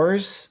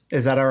yours?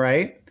 Is that all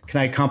right? Can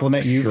I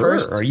compliment you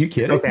first? Are you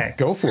kidding? Okay.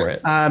 Go for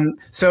it.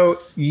 So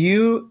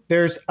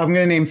I'm going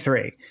to name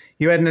 3.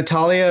 You had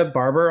Natalia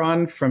Barber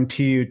on from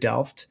TU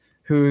Delft,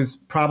 who's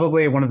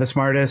probably one of the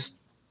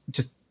smartest.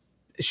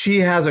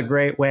 She has a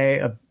great way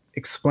of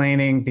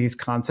explaining these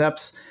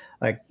concepts.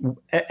 Like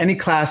any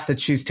class that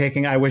she's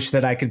taking, I wish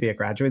that I could be a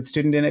graduate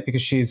student in it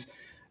because she's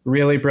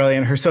really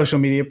brilliant. Her social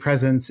media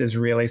presence is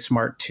really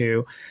smart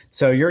too.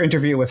 So your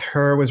interview with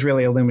her was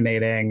really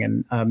illuminating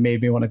and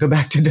made me want to go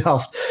back to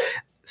Delft.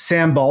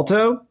 Sam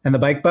Balto and the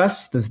bike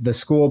bus, the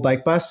school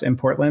bike bus in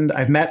Portland.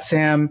 I've met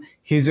Sam.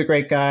 He's a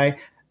great guy.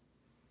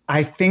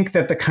 I think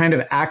that the kind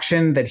of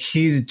action that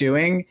he's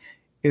doing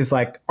is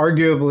like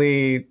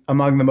arguably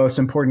among the most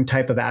important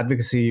type of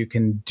advocacy you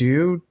can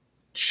do.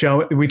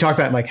 We talked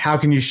about like, how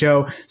can you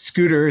show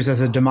scooters as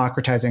a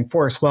democratizing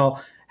force?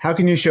 Well, how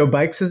can you show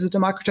bikes as a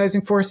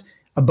democratizing force?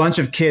 A bunch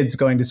of kids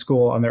going to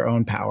school on their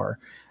own power.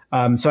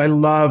 So I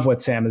love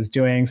what Sam is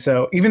doing.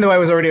 So even though I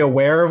was already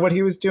aware of what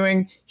he was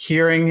doing,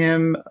 hearing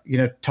him,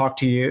 talk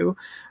to you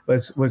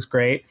was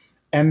great.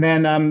 And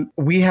then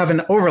we have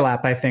an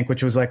overlap, I think,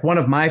 which was like one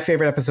of my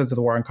favorite episodes of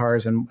The War on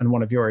Cars and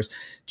one of yours,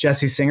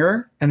 Jessie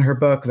Singer and her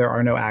book, There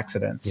Are No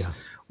Accidents,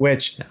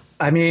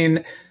 I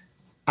mean,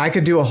 I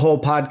could do a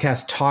whole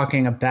podcast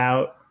talking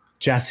about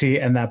Jessie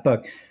and that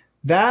book.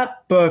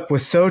 That book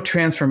was so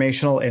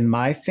transformational in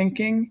my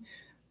thinking.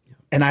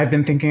 And I've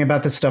been thinking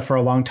about this stuff for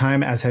a long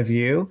time, as have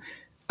you.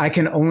 I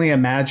can only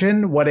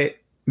imagine what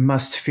it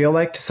must feel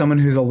like to someone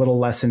who's a little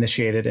less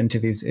initiated into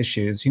these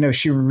issues.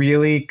 She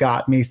really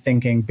got me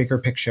thinking bigger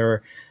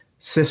picture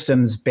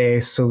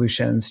systems-based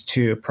solutions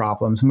to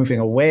problems, moving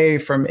away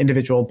from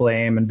individual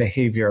blame and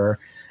behavior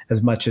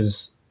as much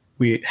as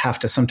we have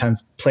to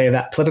sometimes play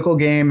that political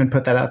game and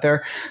put that out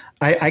there.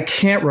 I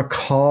can't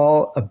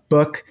recall a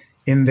book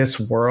in this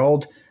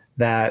world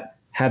that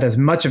had as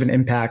much of an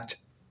impact,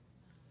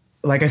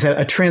 like I said,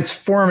 a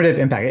transformative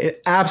impact.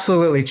 It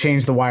absolutely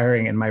changed the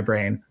wiring in my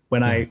brain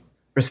when I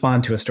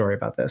respond to a story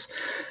about this.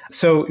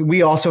 So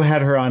we also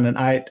had her on, and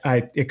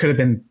it could have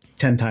been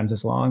 10 times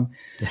as long.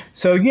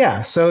 So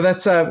so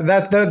that's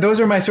those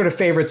are my sort of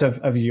favorites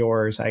of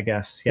yours, I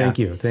guess. Yeah.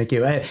 Thank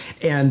you.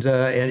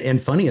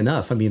 And funny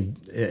enough, I mean,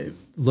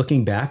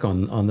 looking back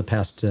on the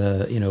past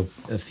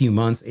a few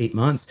months, 8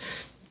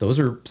 months, those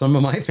are some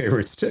of my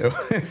favorites too.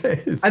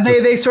 And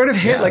they sort of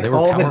hit like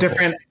all powerful. the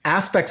different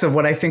aspects of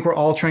what I think we're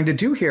all trying to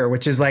do here,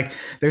 which is like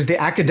there's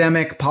the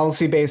academic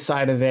policy-based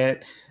side of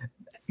it.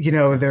 You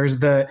know, there's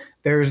the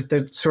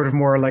sort of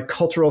more like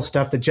cultural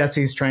stuff that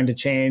Jesse's trying to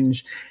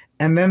change.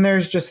 And then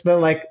there's just the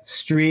like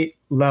street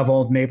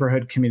level,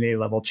 neighborhood, community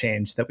level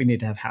change that we need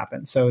to have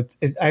happen. So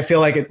I feel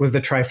like it was the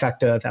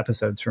trifecta of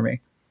episodes for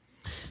me.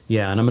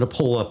 Yeah, and I'm going to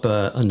pull up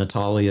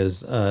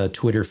Natalia's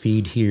Twitter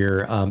feed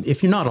here.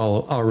 If you're not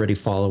already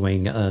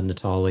following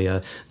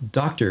Natalia,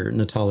 Dr.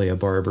 Natalia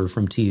Barber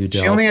from TU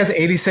Delft. She only has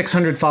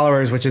 8,600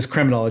 followers, which is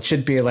criminal. It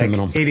should be it's like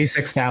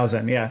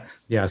 86,000. Yeah.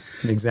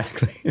 Yes,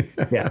 exactly.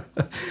 Yeah.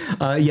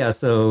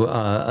 So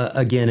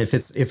again, if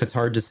it's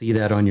hard to see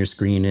that on your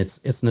screen, it's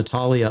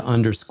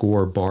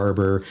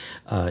Natalia_Barber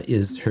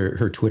is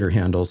her Twitter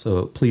handle.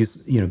 So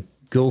please,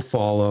 go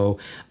follow.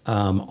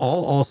 I'll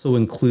also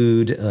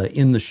include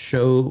in the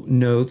show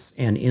notes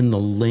and in the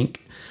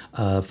link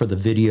for the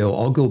video,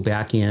 I'll go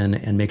back in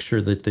and make sure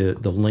that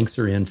the links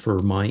are in for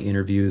my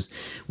interviews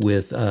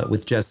with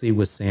Jesse,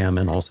 with Sam,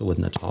 and also with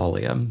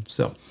Natalia.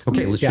 So,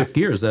 okay, let's shift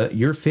gears.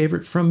 Your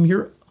favorite from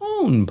your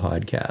own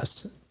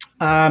podcast.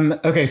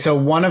 Okay, so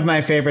one of my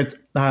favorites,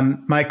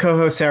 my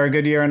co-host Sarah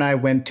Goodyear and I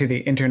went to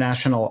the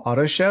International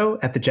Auto Show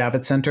at the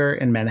Javits Center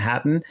in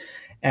Manhattan.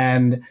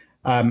 And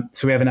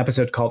so we have an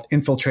episode called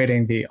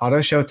Infiltrating the Auto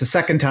Show. It's the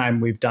second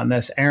time we've done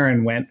this.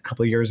 Aaron went a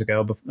couple of years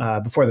ago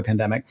before the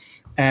pandemic.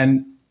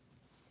 And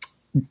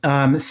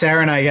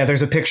Sarah and I,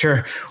 there's a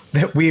picture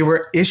that we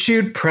were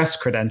issued press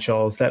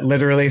credentials that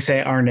literally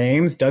say our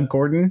names, Doug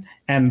Gordon,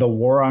 and the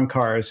War on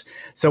Cars.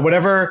 So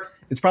whatever,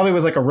 it probably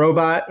was like a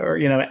robot or,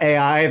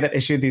 AI that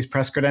issued these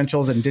press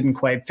credentials and didn't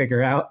quite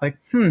figure out like,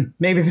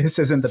 maybe this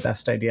isn't the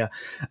best idea.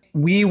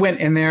 We went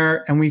in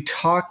there and we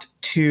talked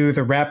to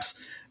the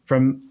reps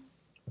from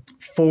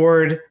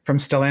Ford, from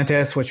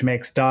Stellantis, which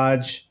makes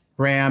Dodge,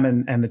 Ram,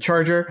 and the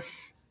Charger,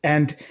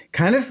 and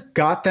kind of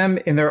got them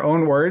in their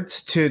own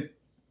words to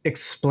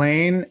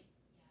explain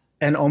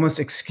and almost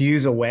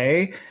excuse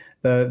away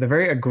the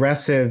very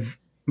aggressive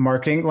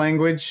marketing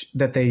language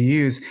that they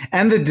use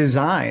and the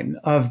design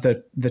of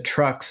the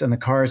trucks and the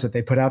cars that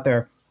they put out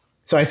there.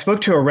 So I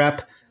spoke to a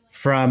rep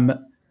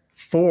from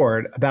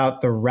Ford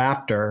about the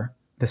Raptor,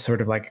 this sort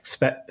of like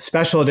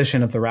special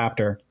edition of the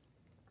Raptor,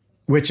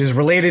 which is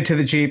related to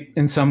the Jeep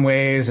in some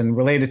ways and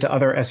related to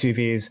other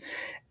SUVs.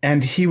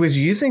 And he was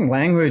using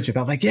language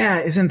about like,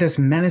 isn't this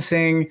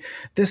menacing?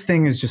 This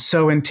thing is just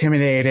so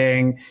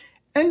intimidating.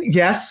 And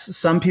yes,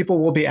 some people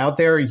will be out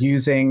there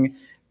using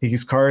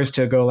these cars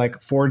to go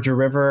like forge a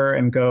river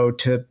and go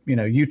to,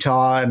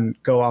 Utah and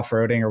go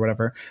off-roading or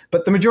whatever.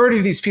 But the majority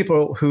of these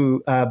people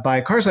who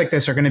buy cars like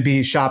this are going to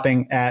be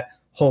shopping at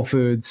Whole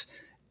Foods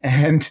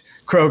and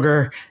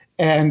Kroger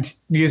and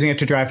using it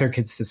to drive their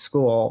kids to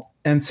school.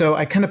 And so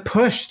I kind of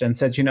pushed and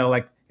said,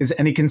 is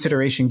any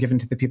consideration given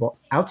to the people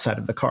outside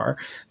of the car?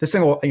 This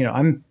thing will,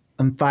 I'm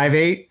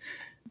 5'8".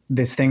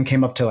 This thing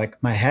came up to like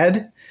my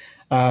head,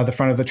 the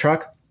front of the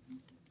truck.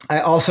 I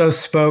also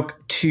spoke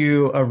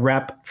to a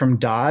rep from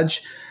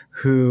Dodge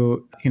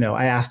who,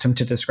 I asked him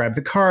to describe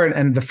the car.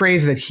 And the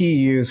phrase that he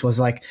used was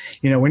like,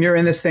 when you're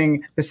in this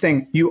thing,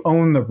 you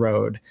own the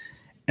road.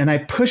 And I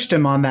pushed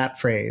him on that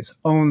phrase,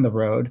 own the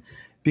road,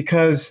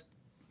 because,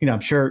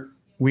 I'm sure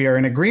we are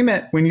in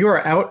agreement. When you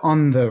are out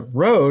on the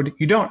road,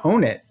 you don't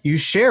own it. You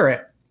share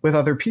it with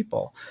other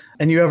people.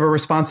 And you have a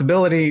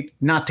responsibility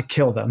not to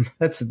kill them.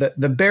 That's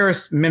the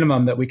barest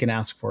minimum that we can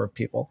ask for of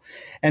people.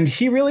 And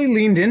he really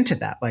leaned into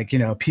that. Like,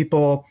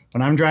 people,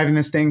 when I'm driving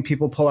this thing,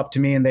 people pull up to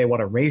me and they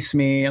want to race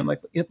me. I'm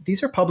like,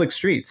 these are public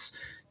streets.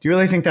 Do you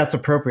really think that's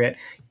appropriate?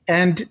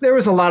 And there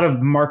was a lot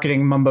of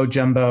marketing mumbo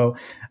jumbo.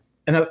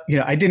 And,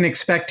 I didn't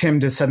expect him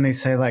to suddenly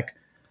say like,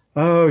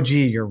 oh,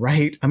 gee, you're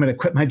right. I'm going to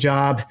quit my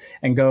job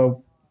and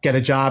go get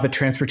a job at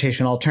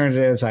Transportation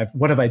Alternatives.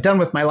 What have I done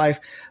with my life?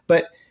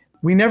 But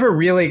we never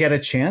really get a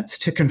chance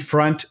to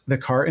confront the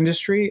car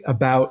industry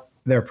about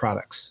their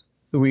products.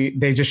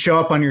 They just show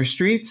up on your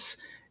streets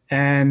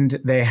and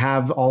they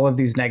have all of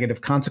these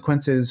negative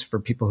consequences for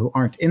people who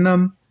aren't in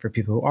them, for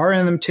people who are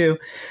in them too.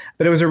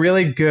 But it was a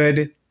really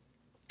good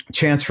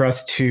chance for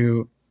us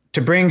to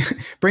bring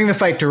the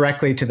fight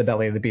directly to the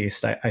belly of the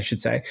beast, I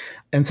should say.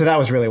 And so that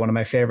was really one of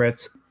my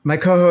favorites. My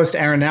co-host,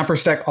 Aaron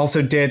Naparstek,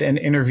 also did an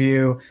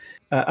interview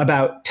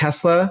about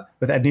Tesla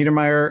with Ed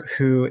Niedermeyer,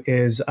 who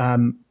is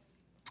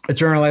a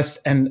journalist,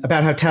 and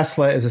about how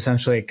Tesla is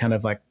essentially kind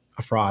of like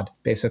a fraud,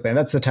 basically. And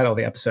that's the title of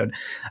the episode.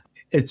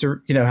 It's,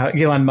 you know, how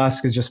Elon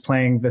Musk is just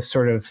playing this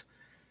sort of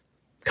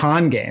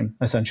con game,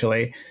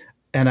 essentially.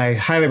 And I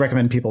highly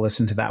recommend people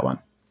listen to that one.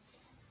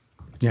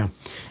 Yeah.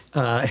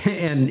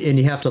 And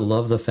you have to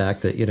love the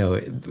fact that, you know,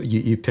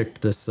 you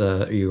picked this,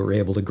 you were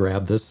able to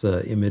grab this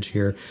image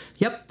here.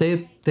 Yep.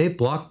 They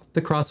blocked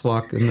the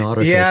crosswalk in the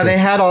auto show. Yeah. They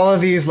had all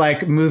of these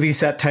like movie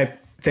set type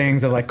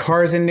things of like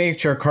cars in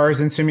nature, cars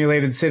in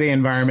simulated city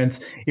environments,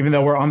 even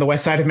though we're on the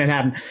west side of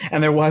Manhattan.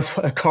 And there was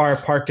a car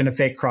parked in a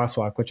fake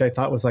crosswalk, which I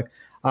thought was like,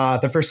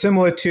 the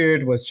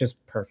verisimilitude was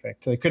just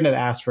perfect. They couldn't have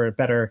asked for a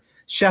better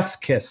chef's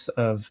kiss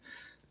of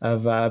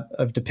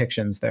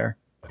depictions there.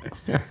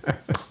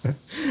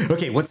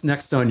 Okay, what's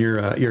next on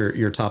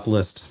your top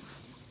list?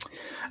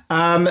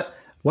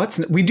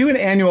 We do an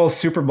annual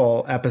Super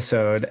Bowl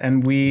episode,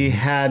 and we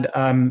had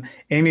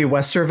Amy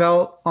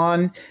Westervelt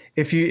on.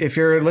 If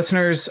your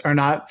listeners are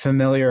not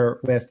familiar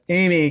with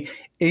Amy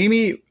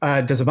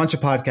does a bunch of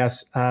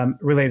podcasts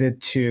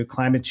related to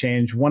climate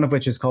change. One of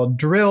which is called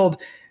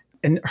Drilled,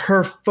 and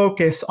her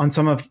focus on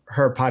some of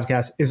her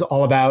podcasts is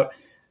all about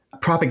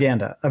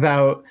propaganda,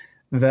 about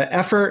the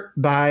effort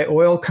by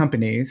oil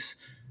companies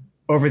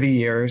over the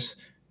years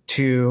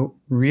to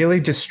really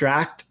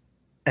distract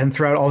and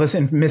throw out all this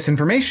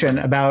misinformation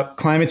about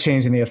climate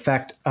change and the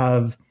effect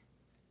of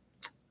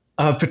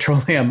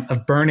petroleum,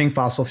 of burning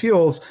fossil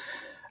fuels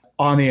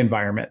on the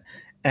environment.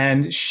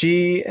 And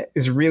she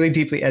is really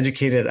deeply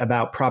educated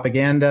about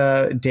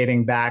propaganda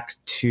dating back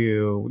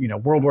to, you know,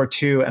 World War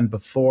II and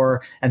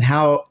before, and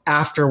how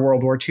after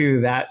World War II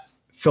that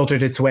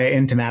filtered its way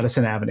into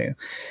Madison Avenue.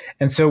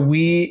 And so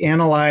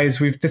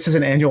this is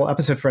an annual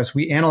episode for us.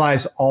 We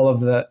analyze all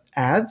of the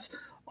ads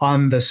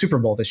on the Super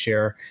Bowl this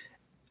year,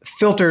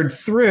 filtered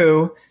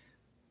through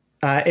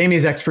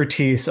Amy's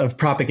expertise of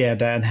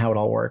propaganda and how it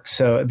all works.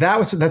 So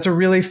that's a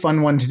really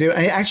fun one to do.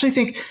 I actually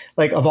think,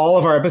 like, of all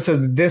of our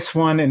episodes, this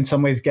one in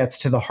some ways gets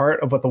to the heart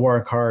of what the War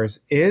on Cars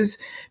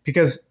is,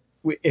 because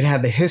it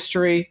had the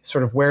history,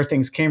 sort of where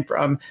things came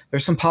from.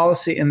 There's some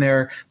policy in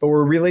there, but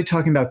we're really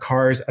talking about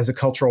cars as a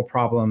cultural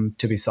problem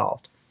to be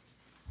solved.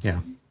 Yeah.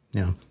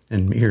 Yeah.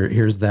 And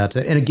here's that.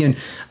 And again,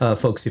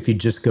 folks, if you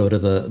just go to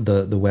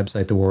the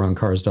website,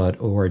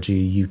 thewaroncars.org,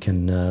 you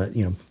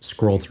can,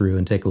 scroll through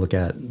and take a look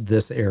at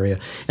this area.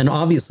 And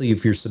obviously,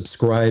 if you're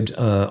subscribed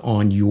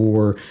on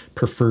your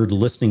preferred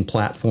listening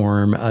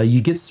platform,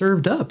 you get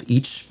served up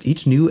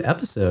each new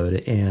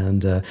episode.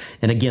 And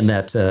again,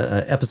 that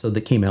episode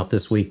that came out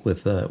this week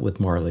with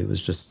Marley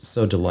was just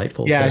so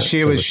delightful. Yeah,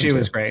 she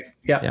was great.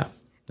 Yeah,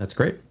 that's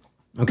great.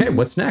 Okay,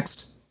 what's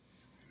next?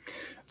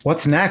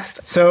 What's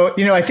next? So,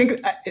 I think,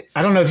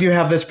 I don't know if you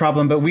have this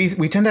problem, but we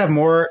tend to have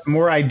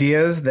more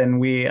ideas than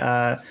we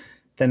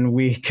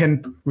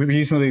can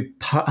reasonably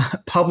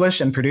publish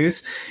and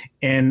produce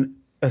in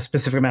a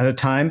specific amount of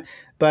time.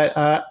 But,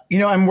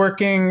 I'm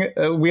working,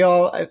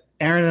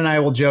 Aaron and I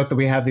will joke that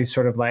we have these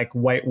sort of like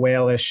white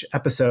whale-ish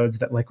episodes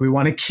that like we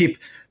want to keep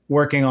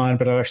working on,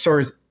 but our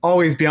story is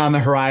always beyond the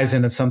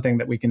horizon of something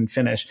that we can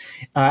finish.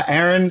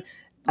 Aaron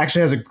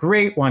actually has a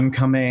great one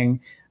coming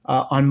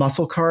on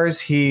muscle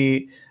cars.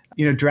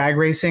 Drag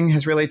racing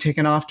has really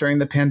taken off during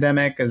the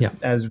pandemic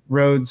as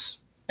roads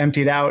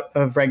emptied out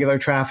of regular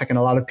traffic and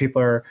a lot of people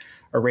are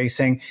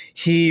racing.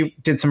 He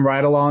did some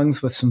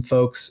ride-alongs with some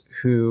folks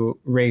who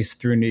race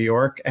through New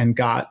York and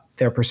got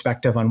their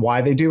perspective on why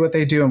they do what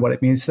they do and what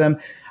it means to them.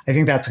 I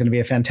think that's going to be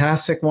a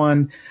fantastic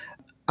one.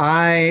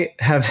 I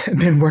have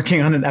been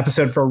working on an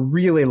episode for a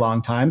really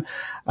long time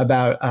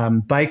about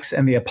bikes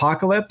and the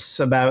apocalypse,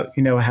 about,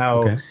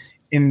 how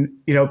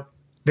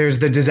there's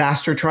the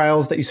disaster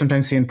trials that you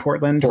sometimes see in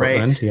Portland,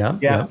 right?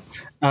 Yeah.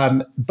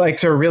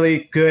 Bikes are a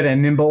really good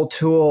and nimble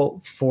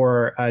tool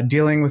for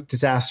dealing with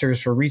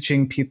disasters, for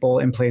reaching people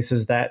in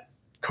places that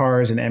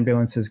cars and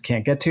ambulances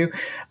can't get to.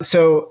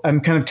 So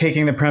I'm kind of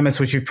taking the premise,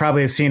 which you've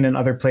probably seen in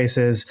other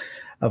places,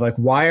 of like,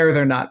 why are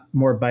there not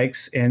more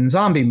bikes in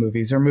zombie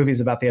movies or movies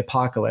about the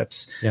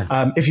apocalypse?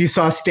 Yeah. If you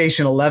saw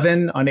Station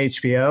 11 on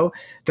HBO,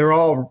 they're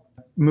all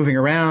moving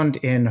around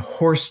in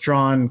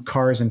horse-drawn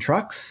cars and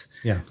trucks,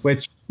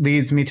 which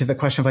leads me to the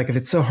question of like, if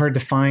it's so hard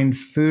to find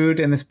food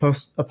in this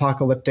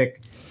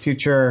post-apocalyptic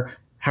future,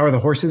 how are the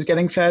horses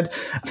getting fed?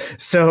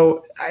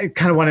 So I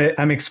kind of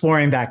I'm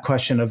exploring that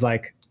question of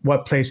like,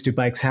 what place do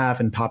bikes have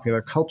in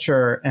popular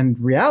culture and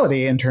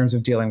reality in terms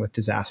of dealing with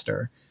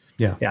disaster?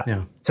 Yeah.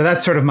 So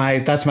that's sort of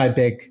that's my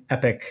big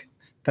epic.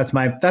 That's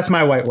my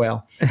white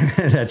whale.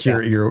 That's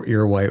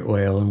your white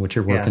whale and what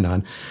you're working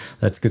on.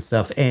 That's good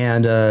stuff.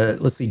 And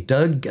let's see,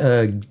 Doug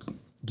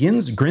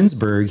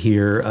Grinsberg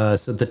here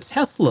said the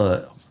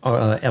Tesla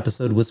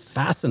episode was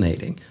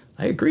fascinating.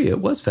 I agree. It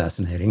was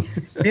fascinating.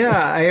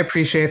 Yeah, I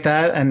appreciate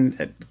that.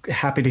 And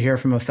happy to hear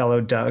from a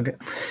fellow Doug.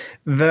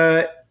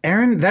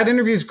 Aaron, that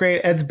interview is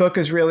great. Ed's book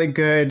is really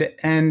good.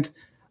 And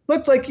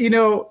looked like,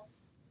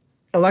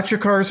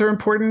 electric cars are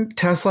important.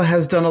 Tesla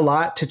has done a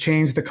lot to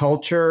change the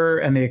culture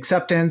and the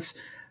acceptance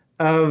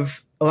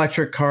of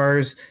electric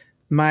cars.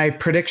 My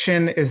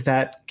prediction is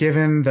that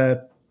given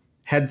the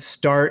head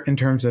start in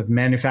terms of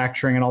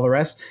manufacturing and all the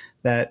rest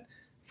that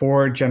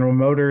Ford, General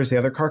Motors, the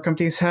other car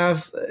companies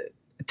have,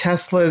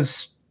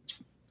 Tesla's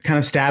kind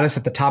of status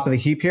at the top of the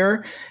heap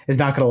here is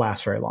not going to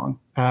last very long.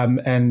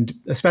 And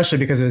especially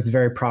because of its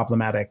very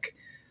problematic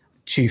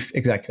chief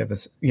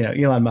executive.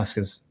 Elon Musk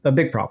is a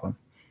big problem.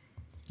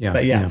 Yeah.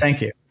 But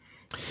thank you.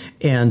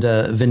 And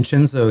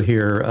Vincenzo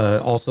here,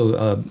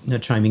 also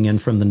chiming in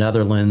from the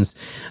Netherlands,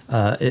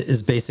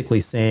 is basically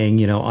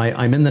saying,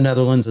 I'm in the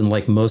Netherlands, and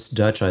like most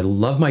Dutch, I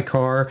love my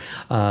car,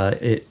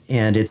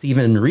 and it's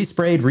even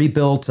resprayed,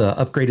 rebuilt,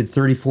 upgraded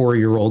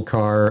 34-year-old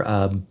car,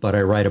 but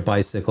I ride a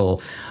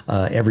bicycle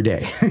every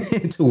day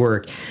to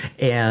work,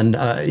 and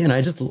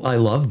I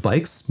love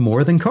bikes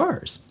more than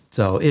cars.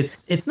 So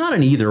it's not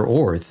an either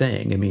or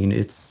thing. I mean,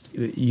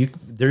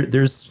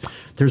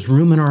 there's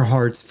room in our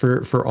hearts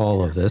for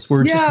all of this.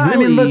 We're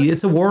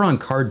it's a war on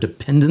car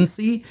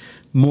dependency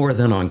more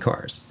than on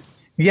cars.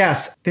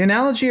 Yes. The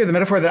analogy or the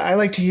metaphor that I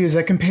like to use,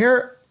 I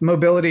compare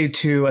mobility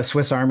to a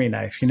Swiss Army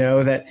knife,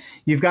 that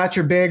you've got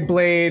your big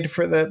blade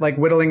for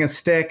whittling a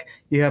stick.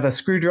 You have a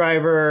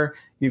screwdriver.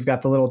 You've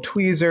got the little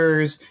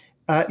tweezers.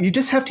 You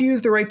just have to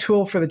use the right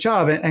tool for the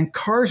job. And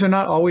cars are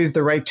not always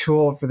the right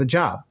tool for the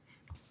job.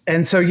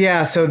 And so,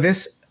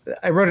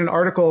 I wrote an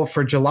article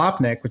for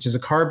Jalopnik, which is a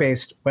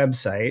car-based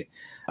website,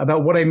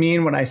 about what I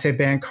mean when I say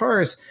ban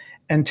cars.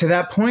 And to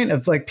that point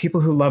of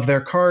people who love their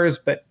cars,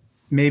 but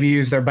maybe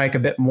use their bike a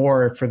bit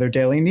more for their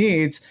daily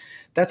needs,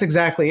 that's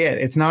exactly it.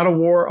 It's not a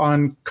war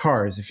on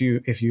cars. If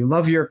you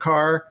love your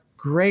car,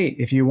 great.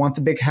 If you want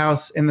the big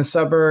house in the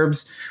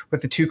suburbs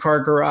with the 2-car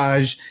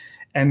garage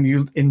and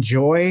you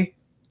enjoy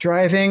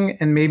driving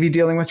and maybe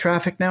dealing with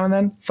traffic now and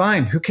then,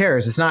 fine. Who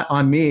cares? It's not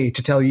on me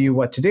to tell you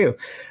what to do.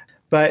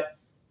 But,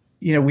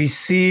 we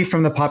see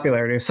from the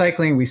popularity of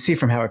cycling, we see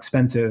from how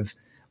expensive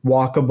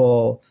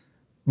walkable,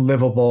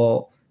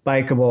 livable,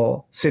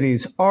 bikeable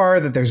cities are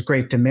that there's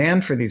great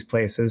demand for these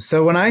places.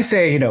 So when I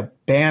say,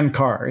 ban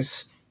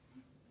cars,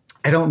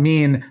 I don't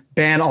mean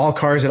ban all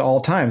cars at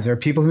all times. There are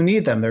people who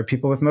need them. There are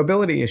people with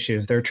mobility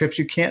issues. There are trips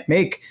you can't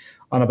make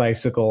on a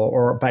bicycle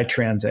or by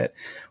transit.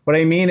 What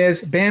I mean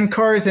is ban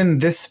cars in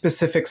this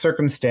specific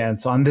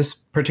circumstance on this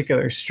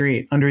particular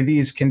street under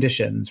these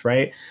conditions,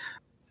 right?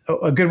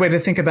 A good way to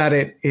think about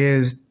it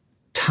is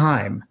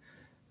time.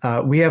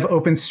 We have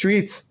open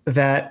streets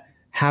that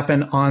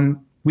happen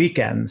on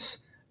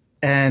weekends,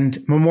 and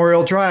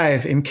Memorial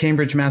Drive in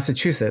Cambridge,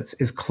 Massachusetts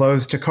is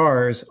closed to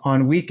cars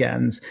on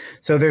weekends.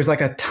 So there's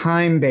a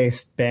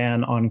time-based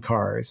ban on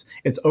cars.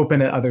 It's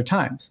open at other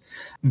times.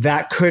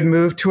 That could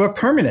move to a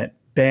permanent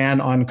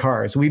ban on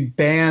cars. We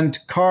banned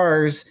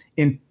cars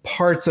in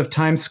parts of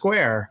Times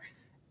Square.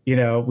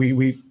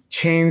 We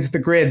changed the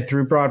grid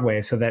through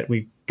Broadway so that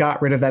we got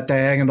rid of that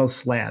diagonal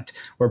slant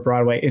where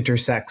Broadway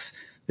intersects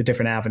the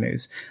different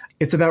avenues.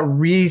 It's about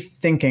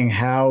rethinking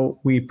how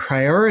we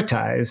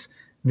prioritize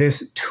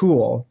this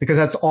tool, because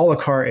that's all a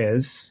car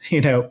is,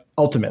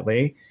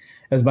 ultimately,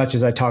 as much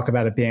as I talk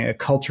about it being a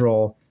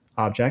cultural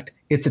object.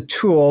 It's a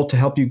tool to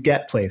help you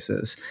get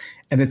places.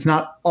 And it's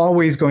not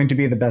always going to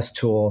be the best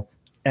tool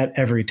at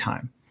every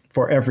time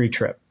for every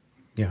trip.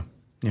 Yeah.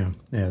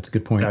 That's a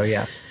good point. So,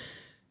 yeah.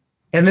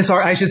 And this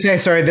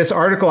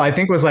article, I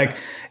think, was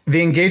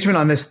the engagement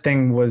on this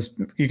thing was,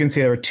 you can see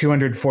there were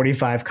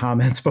 245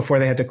 comments before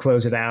they had to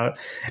close it out.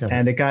 Okay.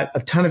 And it got a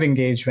ton of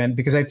engagement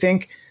because I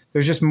think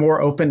there's just more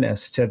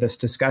openness to this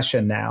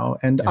discussion now.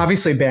 And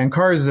obviously ban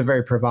cars is a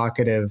very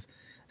provocative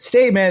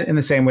statement in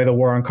the same way the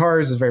war on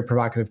cars is a very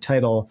provocative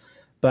title.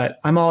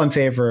 But I'm all in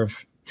favor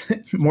of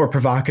more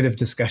provocative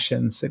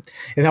discussions. It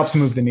helps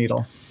move the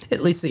needle.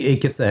 At least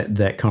it gets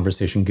that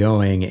conversation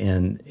going,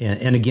 and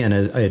again,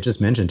 as I just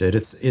mentioned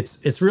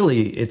it's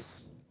really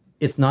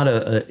not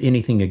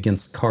anything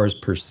against cars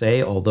per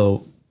se,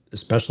 although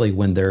especially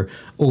when they're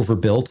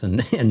overbuilt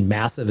and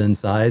massive in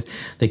size,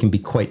 they can be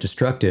quite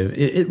destructive.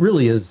 It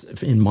really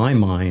is, in my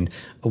mind,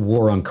 a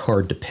war on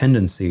car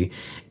dependency.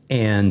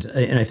 And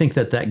I think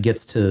that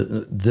gets to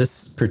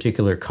this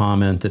particular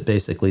comment that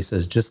basically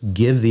says, just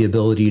give the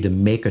ability to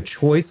make a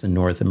choice in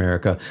North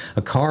America.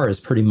 A car is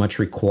pretty much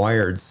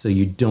required, so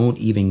you don't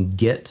even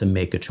get to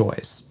make a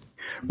choice.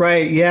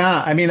 Right.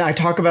 Yeah. I mean, I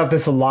talk about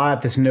this a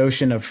lot, this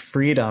notion of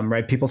freedom,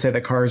 right? People say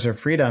that cars are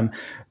freedom,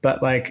 but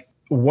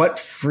what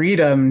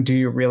freedom do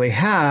you really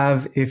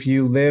have if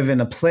you live in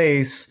a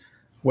place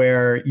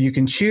where you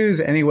can choose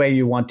any way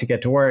you want to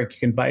get to work? You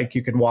can bike,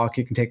 you can walk,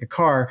 you can take a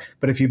car.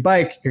 But if you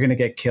bike, you're going to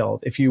get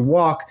killed. If you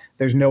walk,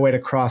 there's no way to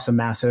cross a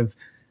massive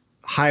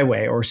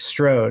highway or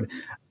strode.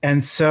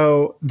 And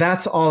so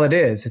that's all it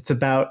is. It's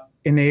about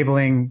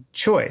enabling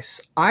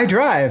choice. I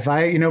drive.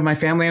 My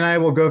family and I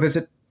will go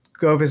visit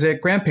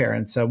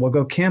grandparents. We'll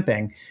go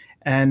camping.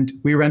 And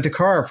we rent a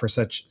car for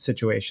such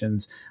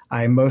situations.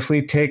 I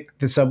mostly take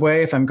the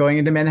subway if I'm going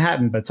into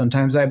Manhattan, but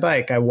sometimes I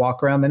bike. I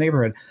walk around the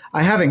neighborhood.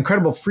 I have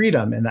incredible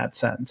freedom in that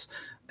sense.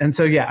 And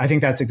so, I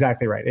think that's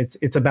exactly right.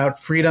 It's about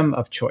freedom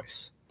of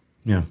choice.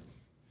 Yeah.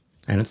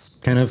 And it's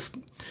kind of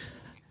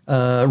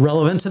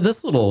relevant to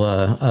this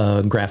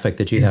little graphic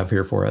that you have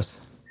here for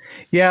us.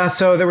 Yeah,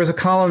 so there was a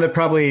column that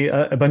probably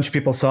a bunch of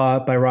people saw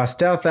by Ross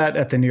Douthat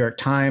at the New York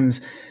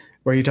Times,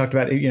 where he talked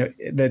about,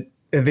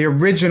 the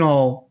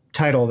original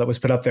title that was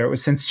put up there, it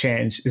was since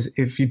changed, is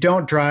 "If you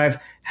don't drive,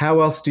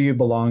 how else do you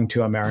belong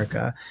to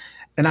America?"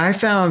 And I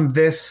found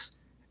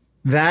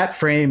that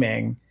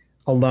framing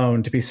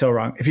alone to be so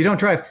wrong. If you don't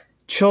drive,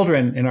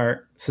 children in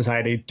our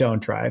society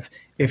don't drive.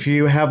 If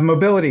you have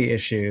mobility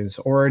issues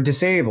or are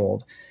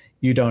disabled,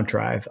 you don't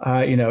drive.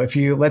 If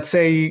you, let's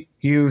say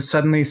you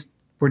suddenly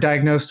were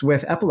diagnosed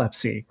with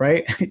epilepsy,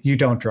 right? You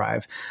don't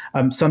drive.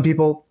 Some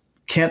people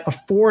can't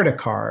afford a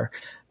car.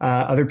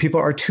 Other people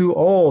are too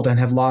old and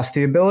have lost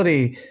the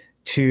ability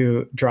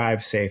to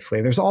drive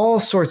safely. There's all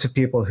sorts of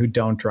people who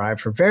don't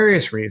drive for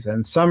various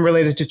reasons, some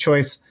related to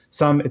choice,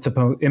 some it's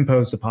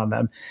imposed upon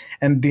them.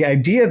 And the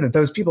idea that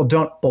those people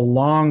don't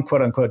belong,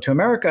 quote unquote, to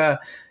America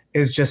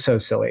is just so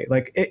silly.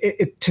 Like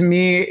to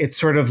me, it's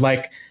sort of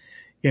like,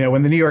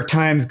 when the New York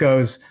Times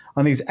goes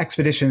on these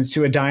expeditions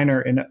to a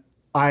diner in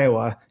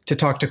Iowa to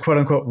talk to quote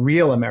unquote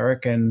real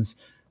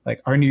Americans, like,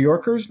 are New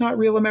Yorkers not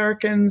real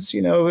Americans?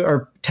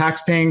 Are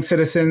tax-paying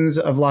citizens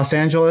of Los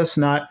Angeles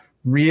not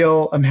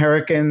real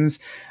Americans?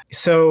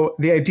 So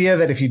the idea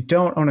that if you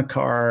don't own a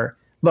car,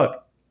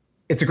 look,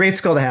 it's a great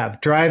skill to have.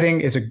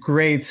 Driving is a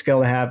great skill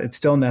to have. It's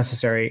still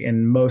necessary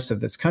in most of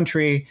this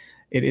country.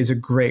 It is a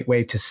great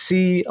way to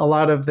see a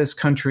lot of this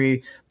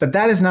country, but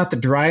that is not the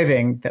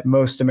driving that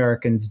most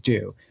Americans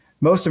do.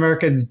 Most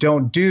Americans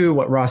don't do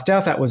what Ross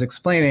Douthat was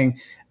explaining,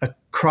 a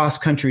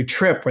cross-country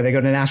trip where they go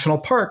to national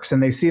parks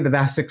and they see the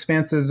vast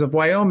expanses of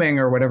Wyoming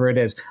or whatever it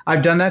is.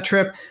 I've done that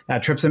trip.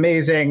 That trip's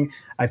amazing.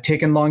 I've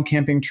taken long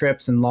camping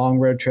trips and long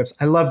road trips.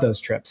 I love those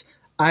trips.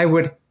 I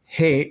would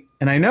hate,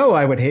 and I know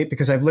I would hate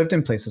because I've lived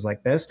in places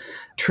like this,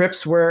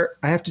 trips where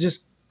I have to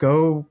just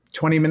go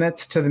 20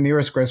 minutes to the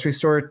nearest grocery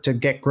store to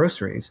get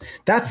groceries.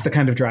 That's the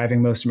kind of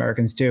driving most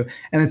Americans do.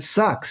 And it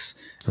sucks.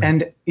 Right.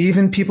 And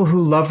even people who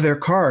love their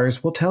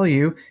cars will tell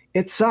you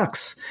it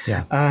sucks.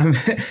 Yeah.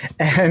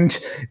 And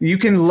you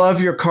can love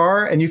your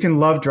car and you can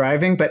love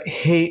driving, but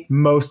hate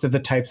most of the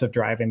types of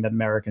driving that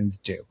Americans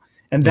do.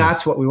 And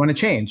that's what we want to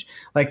change.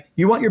 Like,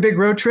 you want your big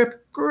road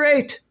trip?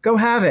 Great, go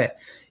have it.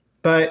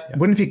 But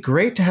wouldn't it be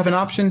great to have an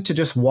option to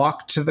just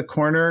walk to the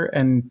corner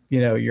and,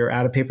 you're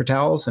out of paper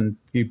towels and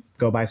you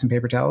go buy some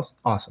paper towels?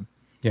 Awesome.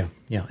 Yeah,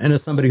 yeah. And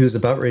as somebody who's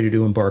about ready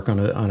to embark on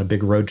a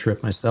big road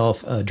trip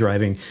myself,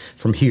 driving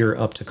from here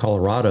up to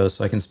Colorado,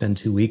 so I can spend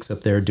 2 weeks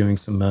up there doing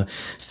some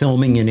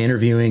filming and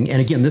interviewing. And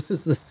again, this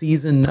is the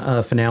season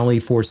finale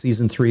for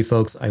season 3,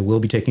 folks. I will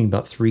be taking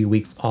about 3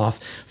 weeks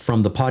off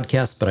from the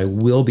podcast, but I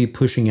will be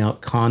pushing out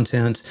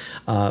content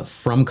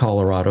from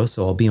Colorado,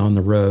 so I'll be on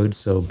the road.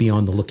 So be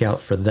on the lookout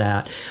for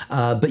that.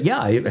 But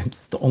yeah,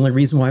 it's the only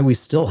reason why we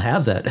still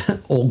have that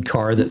old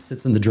car that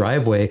sits in the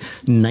driveway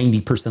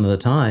 90% of the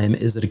time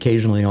is that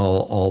occasionally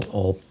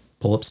I'll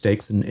pull up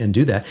stakes and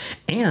do that.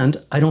 And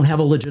I don't have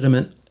a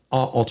legitimate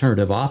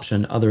alternative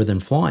option other than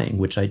flying,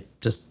 which I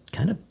just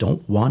kind of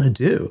don't want to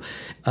do.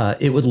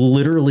 It would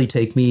literally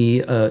take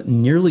me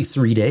nearly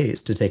 3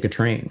 days to take a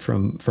train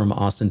from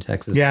Austin,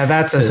 Texas. Yeah,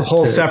 that's a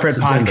whole separate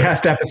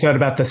podcast episode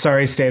about the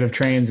sorry state of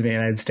trains in the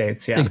United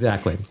States. Yeah,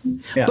 exactly.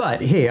 Yeah.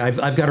 But hey,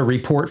 I've got a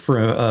report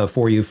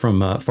for you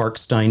from Fark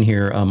Stein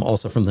here,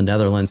 also from the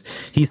Netherlands.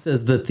 He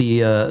says that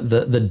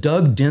the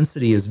Doug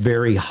density is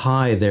very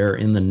high there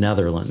in the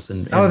Netherlands,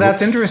 and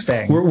that's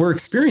interesting. We're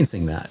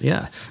experiencing that.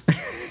 Yeah.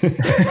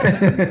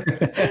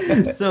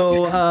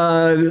 So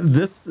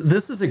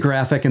this is a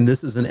graphic, and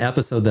this is an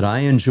episode that I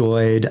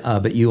enjoyed,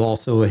 but you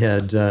also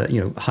had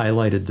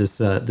highlighted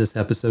this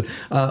episode.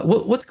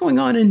 What's going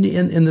on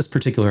in this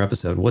particular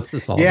episode? What's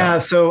this all about? Yeah,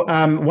 so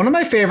one of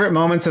my favorite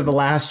moments of the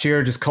last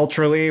year, just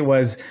culturally,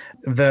 was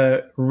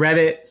the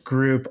Reddit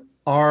group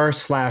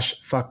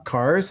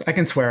r/fuckcars.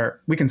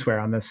 We can swear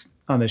on this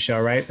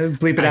show, right?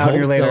 Bleep it out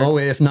here later. So.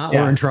 If not,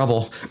 we're in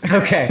trouble.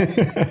 Okay.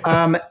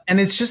 And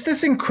it's just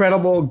this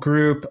incredible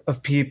group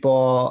of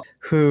people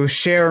who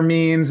share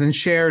memes and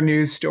share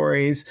news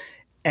stories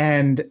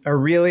and are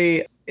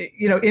really,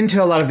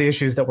 into a lot of the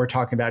issues that we're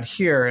talking about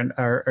here, and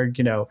are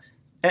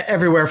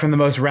everywhere from the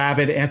most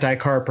rabid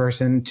anti-car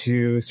person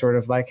to sort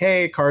of like,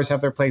 hey, cars have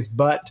their place,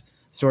 but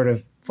sort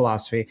of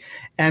philosophy.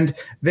 And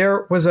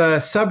there was a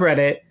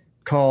subreddit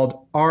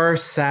called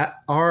r/place.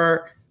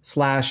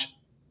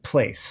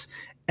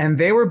 And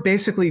they were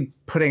basically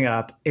putting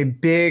up a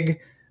big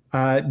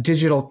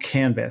digital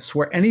canvas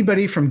where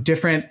anybody who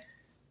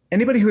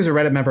was a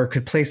Reddit member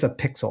could place a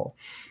pixel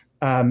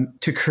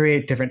to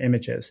create different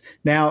images.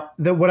 Now,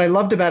 what I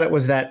loved about it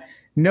was that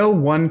no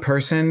one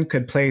person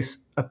could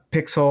place a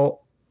pixel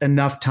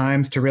enough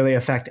times to really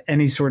affect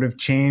any sort of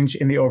change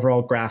in the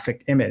overall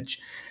graphic image.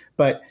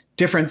 But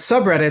different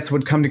subreddits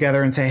would come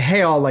together and say,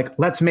 hey,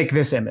 let's make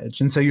this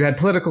image. And so you had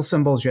political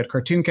symbols, you had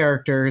cartoon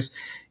characters,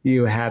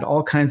 you had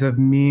all kinds of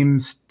meme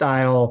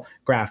style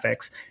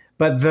graphics.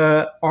 But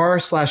the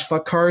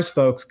r/fuckcars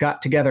folks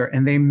got together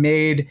and they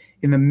made,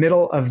 in the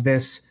middle of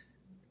this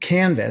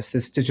canvas,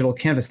 this digital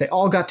canvas, they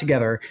all got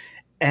together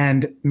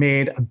and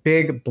made a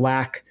big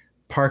black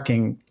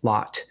parking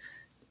lot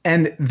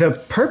And the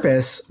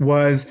purpose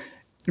was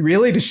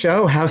really to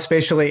show how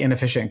spatially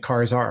inefficient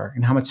cars are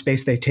and how much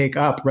space they take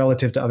up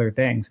relative to other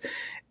things.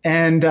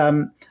 And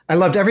I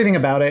loved everything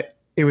about it.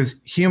 It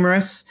was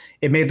humorous.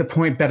 It made the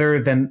point better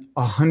than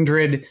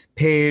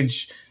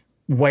 100-page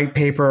white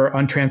paper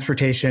on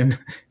transportation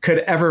could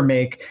ever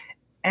make.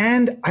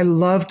 And I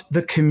loved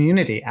the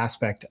community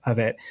aspect of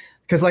it.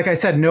 Because like I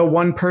said, no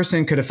one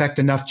person could affect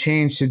enough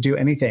change to do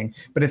anything.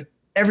 But if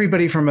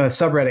everybody from a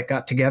subreddit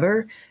got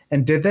together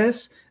and did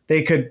this,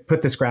 they could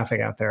put this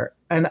graphic out there.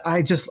 And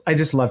I just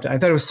loved it. I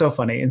thought it was so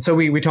funny. And so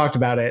we talked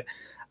about it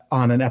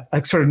on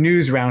a sort of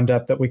news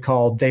roundup that we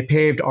called "They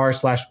Paved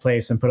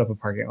R/Place and Put Up a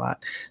Parking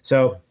Lot."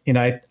 So,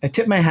 I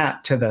tip my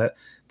hat to the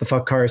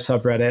Fuck Cars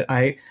subreddit.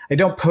 I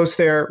don't post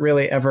there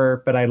really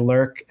ever, but I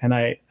lurk and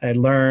I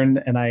learn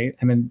and I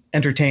am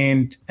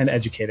entertained and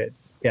educated.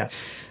 Yeah.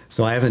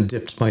 So I haven't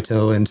dipped my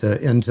toe into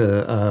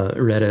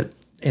Reddit.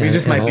 We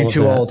just might be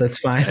too old. It's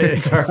fine.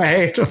 It's all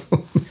right.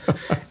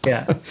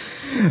 Yeah.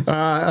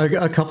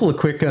 A couple of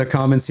quick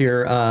comments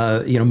here.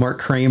 Mark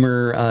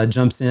Kramer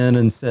jumps in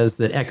and says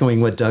that,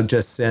 echoing what Doug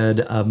just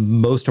said,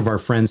 most of our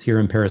friends here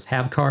in Paris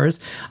have cars.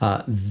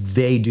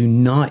 They do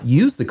not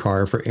use the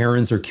car for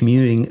errands or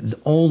commuting,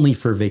 only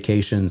for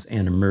vacations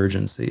and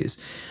emergencies.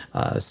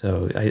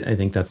 So I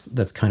think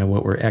that's kind of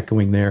what we're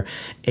echoing there.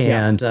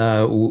 And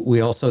we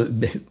also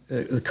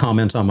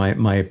comment on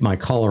my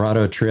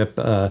Colorado trip.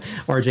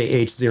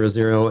 RJH00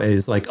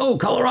 is like, "Oh,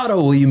 Colorado,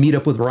 will you meet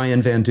up with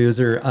Ryan Van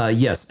Duzer?"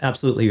 Yes,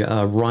 absolutely.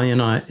 Ryan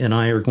and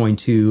I are going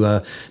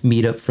to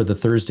meet up for the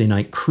Thursday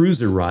night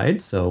cruiser ride.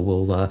 So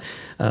we'll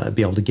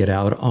be able to get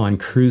out on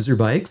cruiser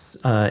bikes,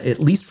 at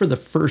least for the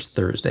first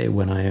Thursday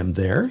when I am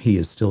there. He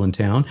is still in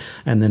town.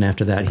 And then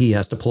after that, he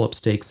has to pull up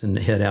stakes and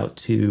head out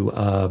to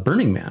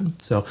Burning Man.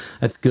 So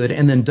that's good.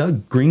 And then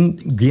Doug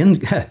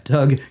Grinsberg,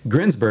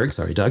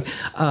 sorry, Doug,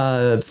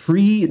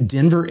 free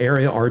Denver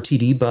area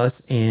RTD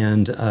bus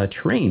and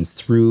trains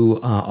through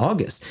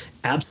August.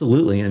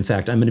 Absolutely. In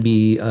fact, I'm going to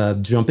be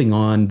jumping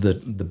on the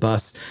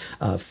bus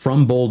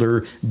from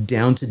Boulder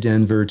down to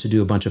Denver to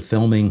do a bunch of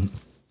filming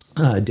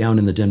down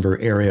in the Denver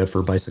area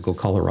for Bicycle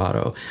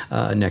Colorado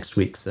next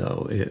week.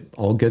 So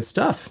all good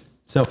stuff.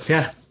 So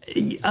yeah.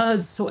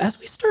 So as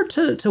we start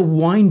to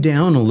wind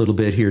down a little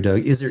bit here, Doug,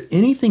 is there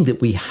anything that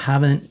we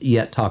haven't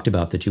yet talked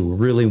about that you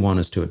really want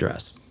us to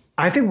address?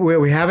 I think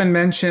we haven't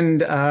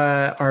mentioned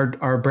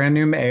our brand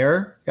new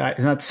mayor.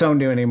 He's not so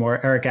new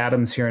anymore. Eric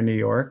Adams here in New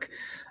York.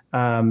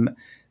 It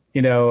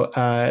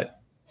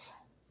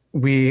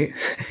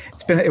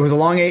was a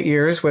long 8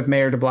 years with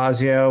Mayor de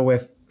Blasio,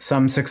 with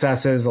some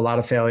successes, a lot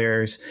of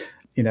failures.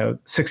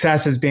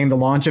 Successes being the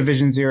launch of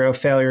Vision Zero,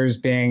 failures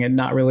being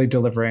not really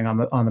delivering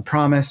on the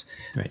promise.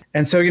 Right.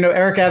 And so,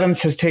 Eric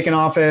Adams has taken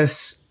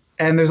office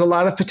and there's a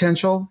lot of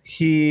potential.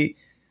 He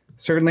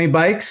certainly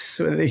bikes.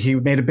 He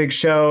made a big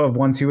show of,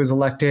 once he was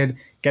elected,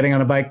 getting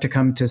on a bike to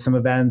come to some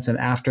events. And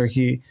after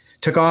he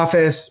took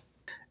office,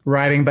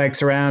 riding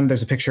bikes around.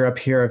 There's a picture up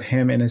here of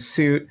him in his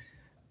suit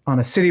on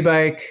a city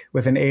bike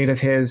with an aide of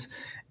his.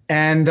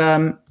 And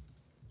I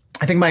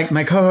think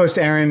my co-host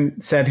Aaron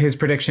said his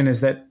prediction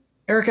is that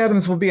Eric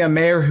Adams will be a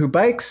mayor who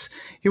bikes.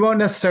 He won't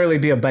necessarily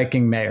be a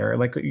biking mayor.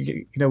 Like,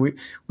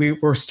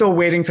 we're still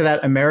waiting for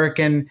that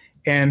American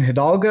Anne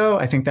Hidalgo.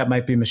 I think that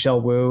might be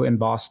Michelle Wu in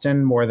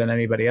Boston more than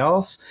anybody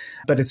else.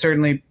 But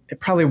it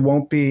probably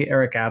won't be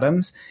Eric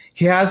Adams.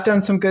 He has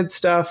done some good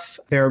stuff.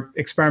 They're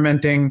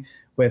experimenting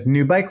with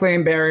new bike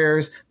lane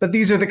barriers. But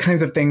these are the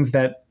kinds of things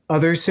that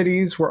other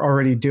cities were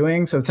already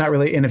doing. So it's not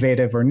really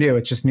innovative or new.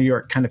 It's just New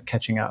York kind of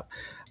catching up.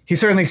 He's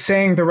certainly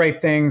saying the right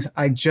things.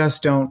 I'm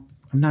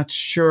not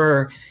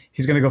sure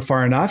he's going to go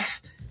far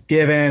enough,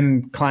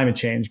 given climate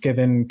change,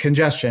 given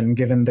congestion,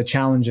 given the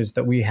challenges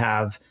that we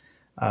have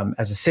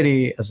as a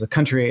city, as a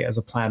country, as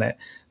a planet.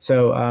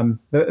 So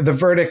the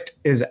verdict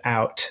is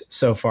out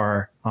so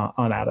far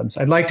on Adams.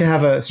 I'd like to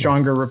have a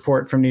stronger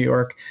report from New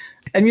York.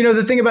 And,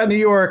 the thing about New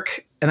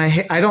York, and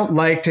I don't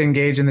like to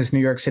engage in this New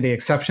York City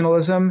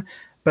exceptionalism,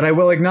 but I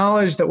will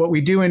acknowledge that what we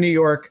do in New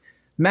York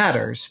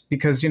matters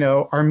because,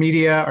 our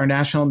media, our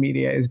national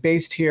media is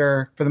based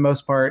here for the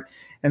most part.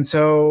 And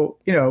so,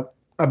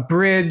 a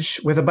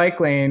bridge with a bike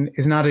lane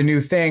is not a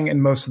new thing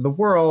in most of the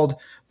world.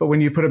 But when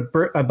you put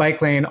a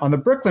bike lane on the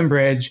Brooklyn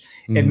Bridge,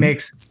 it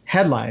makes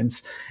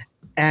headlines.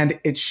 And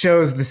it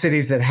shows the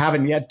cities that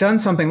haven't yet done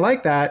something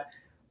like that,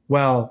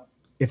 well,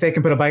 if they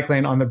can put a bike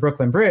lane on the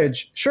Brooklyn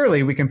Bridge,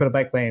 surely we can put a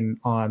bike lane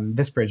on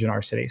this bridge in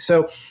our city.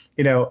 So,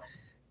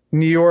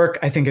 New York,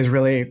 I think, is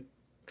really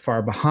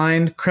far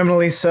behind,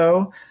 criminally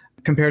so,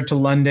 compared to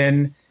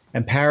London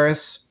and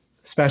Paris,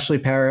 especially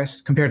Paris,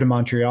 compared to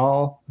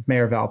Montreal,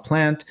 Mayor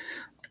Valplante.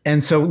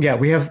 And so, yeah,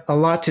 we have a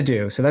lot to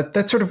do. So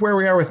that's sort of where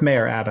we are with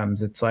Mayor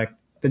Adams. It's like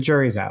the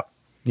jury's out.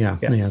 Yeah,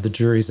 the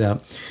jury's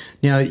out.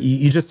 Now,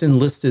 you just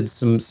enlisted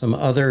some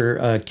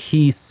other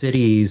key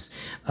cities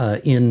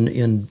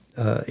in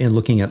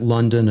looking at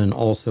London and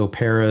also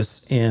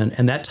Paris, and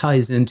that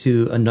ties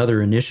into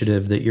another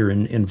initiative that you're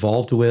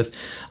involved with.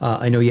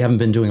 I know you haven't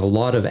been doing a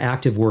lot of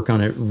active work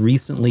on it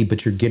recently,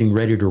 but you're getting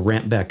ready to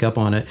ramp back up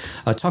on it.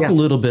 Talk a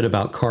little bit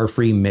about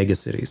car-free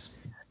megacities.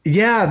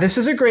 Yeah, this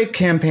is a great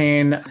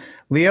campaign.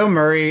 Leo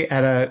Murray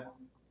at a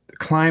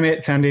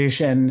climate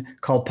foundation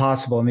called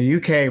Possible in the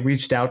UK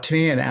reached out to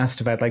me and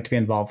asked if I'd like to be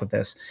involved with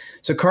this.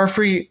 So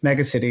Car-Free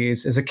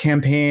Megacities is a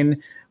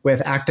campaign with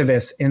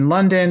activists in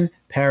London,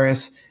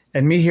 Paris,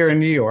 and me here in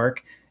New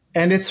York.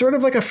 And it's sort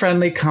of like a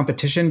friendly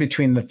competition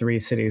between the three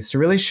cities to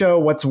really show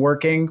what's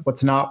working,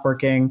 what's not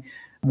working,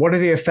 what are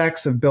the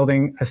effects of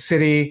building a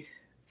city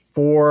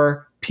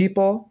for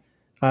people.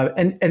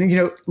 And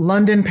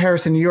London,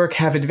 Paris, and New York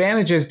have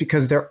advantages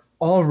because they're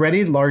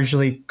already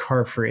largely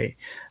car-free.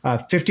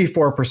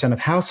 54% of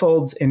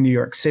households in New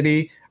York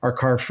City are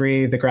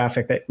car-free. The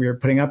graphic that we were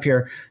putting up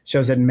here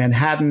shows that in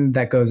Manhattan,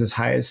 that goes as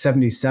high as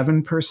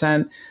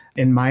 77%.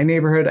 In my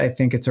neighborhood, I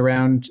think it's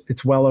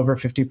well over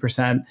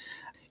 50%.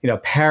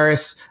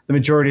 Paris, the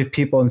majority of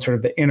people in sort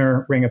of the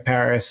inner ring of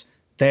Paris,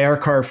 they are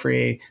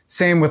car-free.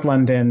 Same with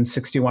London,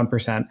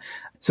 61%.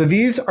 So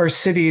these are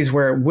cities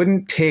where it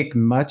wouldn't take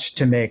much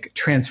to make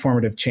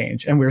transformative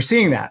change. And we're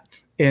seeing that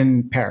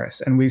in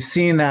Paris. And we've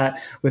seen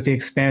that with the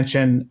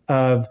expansion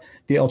of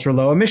the ultra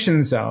low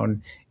emission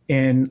zone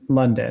in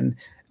London.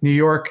 New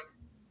York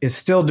is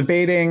still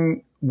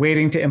debating,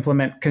 waiting to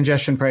implement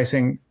congestion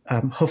pricing.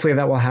 Hopefully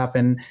that will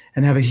happen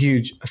and have a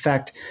huge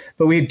effect.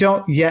 But we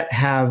don't yet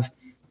have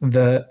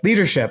the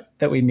leadership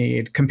that we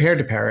need compared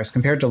to Paris,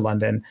 compared to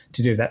London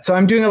to do that. So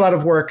I'm doing a lot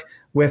of work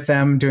with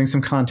them, doing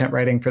some content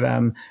writing for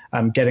them,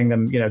 getting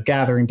them,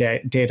 gathering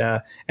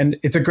data. And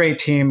it's a great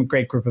team,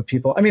 great group of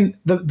people. I mean,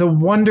 the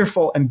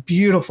wonderful and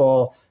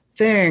beautiful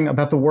thing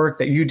about the work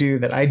that you do,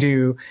 that I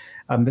do,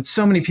 that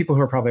so many people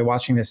who are probably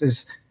watching this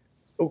is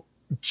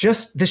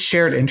just the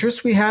shared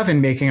interest we have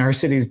in making our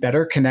cities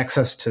better connects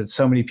us to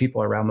so many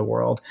people around the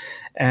world.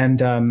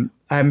 And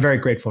I'm very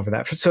grateful for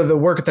that. So the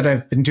work that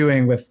I've been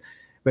doing with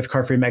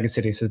Car-Free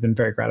Megacities has been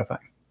very gratifying.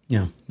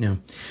 Yeah.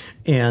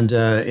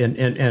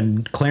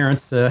 And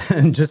Clarence,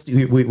 just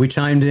we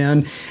chimed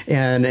in,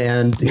 and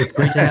it's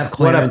great to have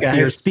Clarence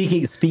here.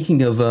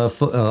 Speaking of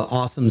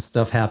awesome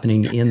stuff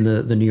happening in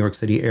the New York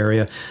City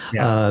area,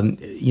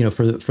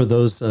 for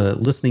those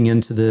listening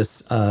into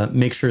this,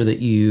 make sure that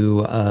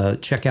you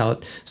check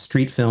out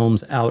Street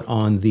Films out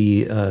on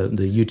the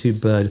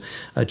YouTube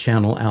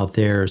channel out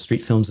there.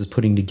 Street Films is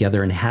putting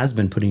together and has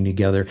been putting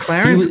together.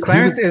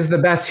 Clarence is the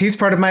best. He's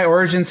part of my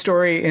origin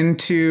story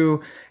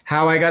into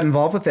how I got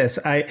involved with this.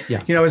 I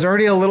was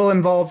already a little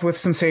involved with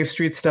some Safe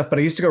Street stuff, but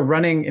I used to go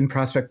running in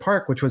Prospect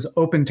Park, which was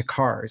open to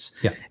cars.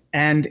 Yeah.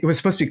 And it was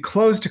supposed to be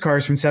closed to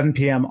cars from 7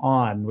 p.m.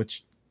 on,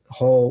 which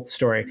whole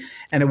story.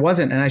 And it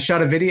wasn't. And I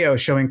shot a video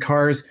showing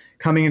cars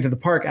coming into the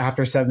park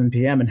after 7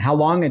 p.m. and how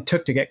long it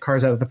took to get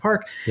cars out of the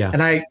park. Yeah.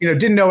 And I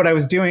didn't know what I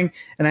was doing.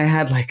 And I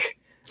had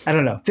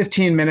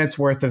 15 minutes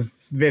worth of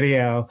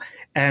video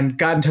and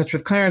got in touch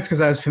with Clarence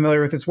because I was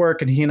familiar with his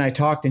work, and he and I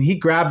talked, and he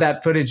grabbed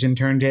that footage and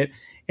turned it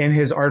in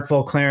his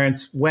artful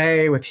Clarence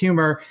way with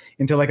humor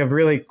into a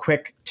really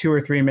quick 2 or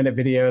 3 minute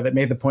video that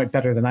made the point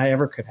better than I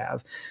ever could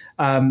have.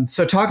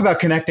 So talk about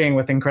connecting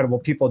with incredible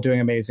people doing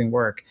amazing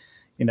work.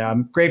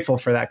 I'm grateful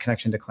for that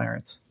connection to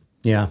Clarence.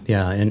 Yeah.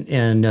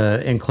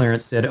 And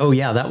Clarence said, "Oh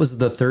yeah, that was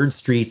the 3rd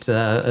Street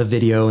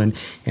video,"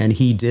 and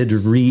he did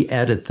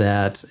re-edit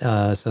that.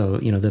 So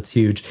that's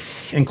huge.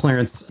 And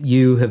Clarence,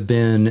 you have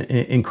been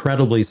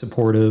incredibly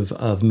supportive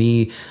of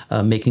me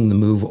making the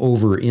move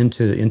over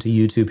into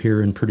YouTube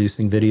here and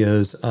producing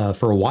videos.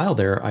 For a while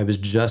there,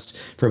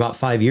 for about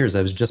 5 years,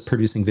 I was just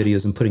producing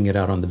videos and putting it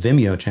out on the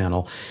Vimeo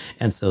channel.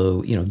 And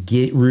so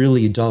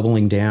really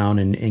doubling down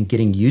and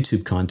getting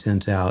YouTube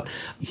content out.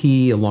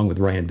 He, along with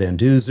Ryan Van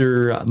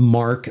Duzer,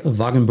 Mark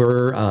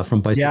Wagenburg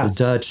from Bicycle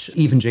Dutch,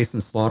 even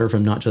Jason Slaughter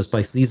from Not Just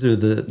Bikes. These are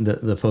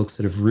the folks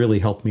that have really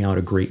helped me out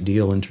a great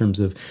deal in terms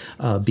of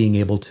being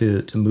able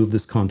to move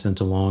this content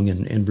along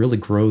and really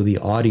grow the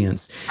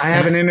audience. I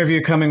have an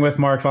interview coming with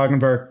Mark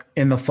Wagenburg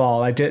in the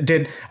fall. I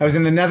was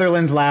in the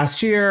Netherlands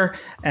last year,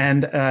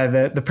 and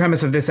the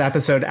premise of this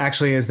episode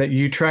actually is that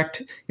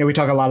Utrecht, we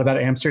talk a lot about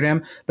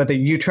Amsterdam, but that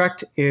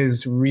Utrecht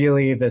is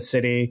really the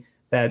city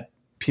that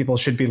people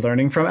should be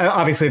learning from.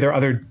 Obviously, there are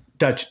other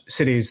Dutch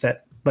cities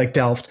that, like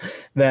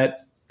Delft,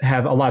 that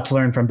have a lot to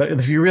learn from. But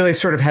if you really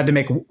sort of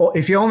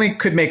if you only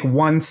could make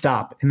one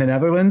stop in the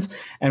Netherlands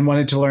and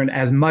wanted to learn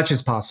as much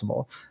as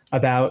possible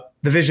about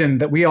the vision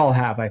that we all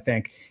have, I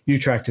think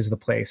Utrecht is the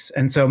place.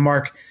 And so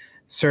Mark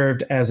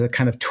served as a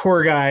kind of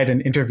tour guide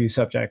and interview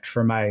subject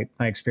for my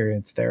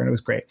experience there. And it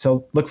was great.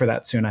 So look for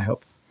that soon, I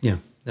hope. Yeah.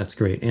 That's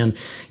great. And,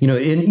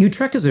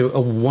 Utrecht is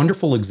a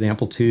wonderful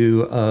example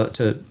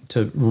to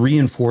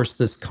reinforce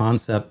this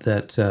concept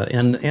that,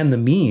 and the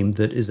meme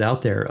that is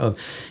out there of,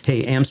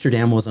 hey,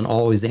 Amsterdam wasn't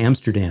always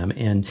Amsterdam.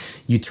 And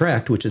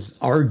Utrecht, which is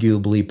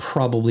arguably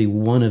probably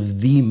one of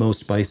the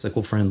most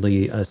bicycle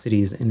friendly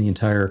cities in the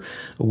entire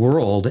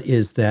world,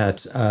 is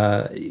that,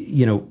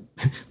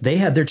 they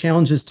had their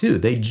challenges too.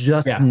 They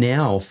just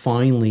now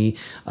finally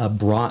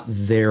brought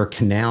their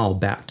canal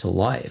back to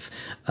life.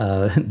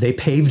 They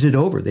paved it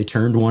over. They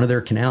turned one of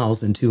their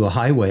canals into a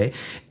highway,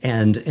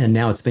 and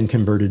now it's been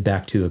converted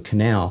back to a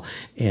canal.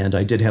 And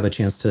I did have a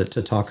chance to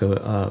talk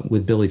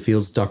with Billy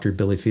Fields, Dr.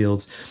 Billy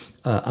Fields,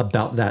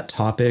 about that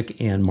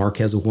topic, and Mark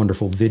has a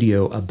wonderful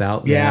video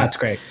about that. Yeah, it's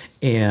great.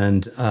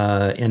 And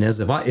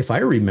if I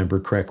remember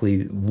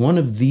correctly, one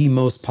of the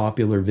most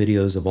popular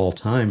videos of all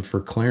time for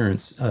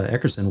Clarence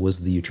Eckerson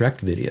was the Utrecht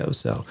video.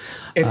 So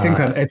it's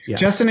incredible. It's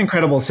just an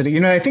incredible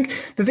city. I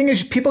think the thing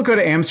is, people go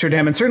to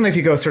Amsterdam, and certainly if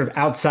you go sort of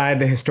outside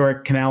the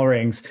historic canal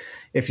rings,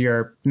 if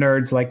you're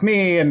nerds like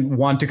me and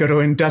want to go to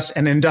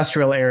an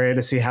industrial area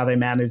to see how they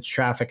manage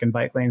traffic and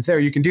bike lanes there,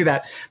 you can do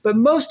that. But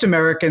most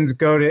Americans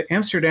go to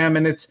Amsterdam,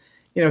 and it's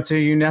a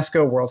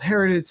UNESCO World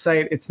Heritage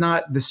Site.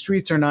 The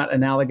streets are not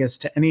analogous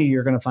to any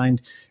you're going to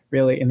find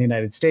really in the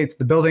United States.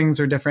 The buildings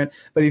are different.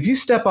 But if you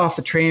step off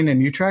the train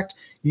in Utrecht,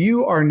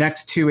 you are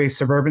next to a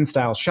suburban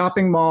style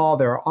shopping mall.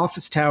 There are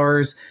office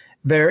towers.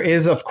 There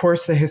is, of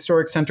course, the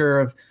historic center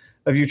of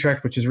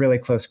Utrecht, which is really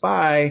close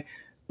by.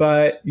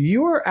 But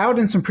you are out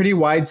in some pretty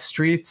wide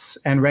streets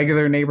and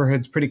regular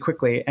neighborhoods pretty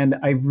quickly. And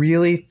I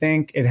really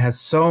think it has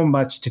so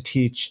much to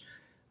teach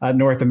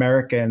North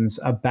Americans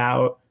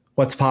about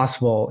what's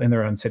possible in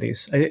their own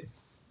cities.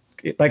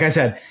 Like I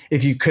said,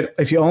 if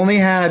you only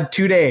had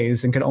 2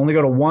 days and could only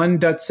go to one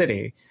Dutch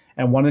city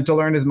and wanted to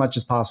learn as much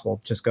as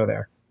possible, just go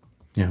there.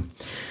 Yeah.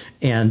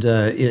 And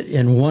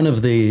one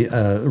of the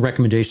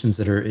recommendations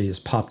that is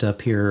popped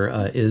up here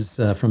is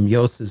from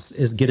Joost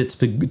is get it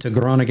to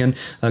Groningen.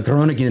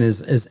 Groningen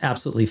is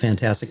absolutely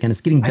fantastic, and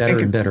it's getting better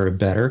and better and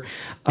better.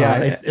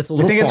 Yeah, it's a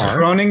little far. I think it's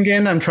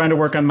Groningen. I'm trying to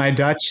work on my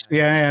Dutch.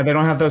 Yeah, they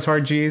don't have those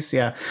hard G's.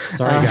 Yeah.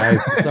 Sorry,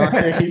 guys.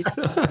 Sorry.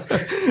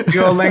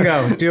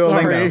 Duolingo.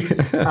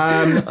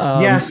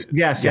 Yes.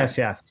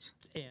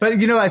 But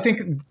I think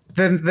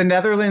the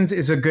Netherlands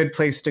is a good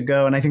place to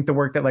go. And I think the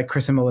work that like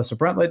Chris and Melissa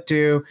Bruntlett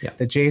do,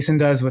 that Jason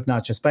does with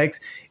Not Just Bikes,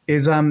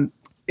 is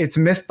it's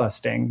myth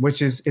busting,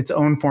 which is its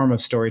own form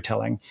of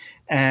storytelling.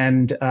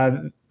 And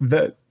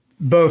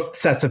both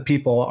sets of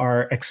people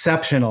are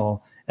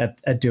exceptional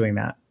at doing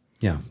that.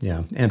 Yeah.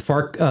 And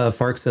Fark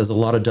says a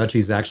lot of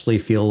Dutchies actually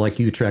feel like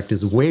Utrecht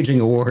is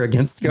waging a war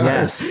against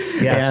cars.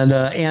 Yes.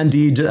 And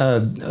Andy,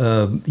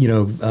 chimes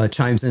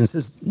in and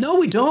says, no,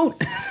 we don't.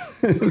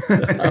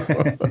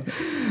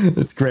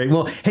 That's great.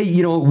 Well, hey,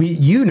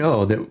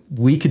 that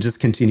we could just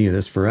continue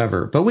this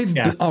forever, but we've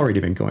already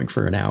been going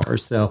for an hour.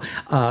 So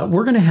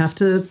we're going to have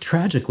to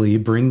tragically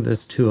bring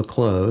this to a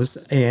close.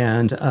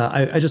 And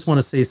I just want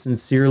to say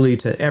sincerely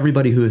to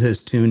everybody who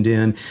has tuned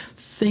in,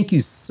 thank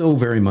you so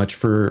very much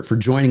for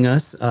joining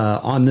us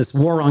on this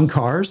War on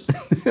Cars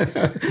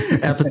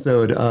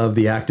episode of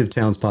the Active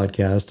Towns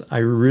podcast. I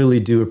really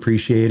do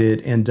appreciate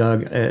it. And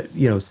Doug,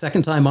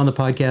 second time on the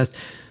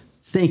podcast,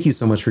 thank you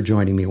so much for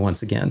joining me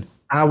once again.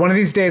 One of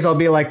these days, I'll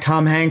be like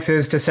Tom Hanks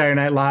is to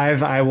Saturday Night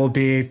Live. I will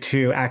be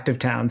to Active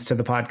Towns, to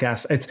the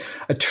podcast. It's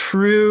a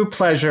true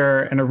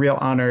pleasure and a real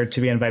honor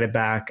to be invited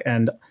back.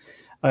 And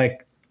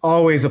like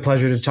always a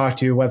pleasure to talk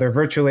to you, whether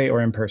virtually or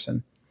in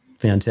person.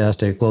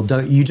 Fantastic. Well,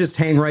 Doug, you just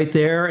hang right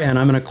there, and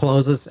I'm going to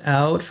close this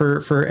out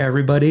for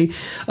everybody.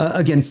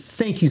 Again,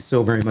 thank you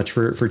so very much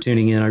for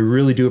tuning in. I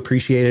really do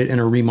appreciate it. And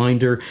a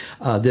reminder,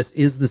 this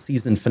is the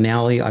season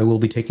finale. I will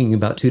be taking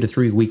about 2 to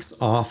 3 weeks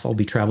off. I'll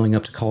be traveling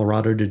up to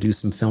Colorado to do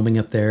some filming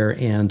up there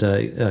and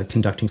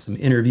conducting some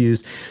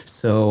interviews.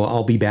 So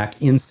I'll be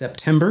back in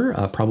September,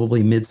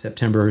 probably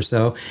mid-September or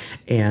so,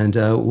 and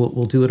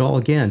we'll do it all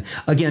again.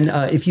 Again,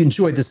 if you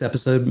enjoyed this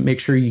episode, make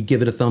sure you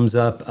give it a thumbs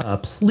up.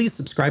 Please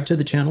subscribe to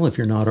the channel if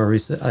you're not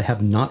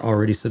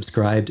already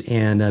subscribed,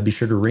 and be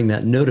sure to ring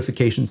that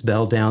notifications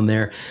bell down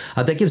there.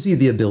 That gives you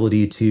the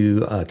ability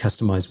to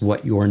customize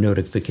what your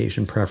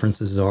notification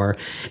preferences are.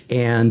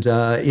 And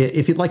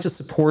if you'd like to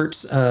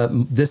support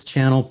this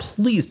channel,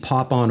 please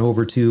pop on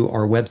over to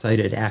our website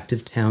at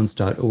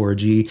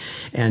activetowns.org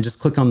and just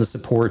click on the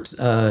support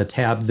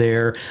tab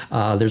there.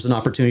 There's an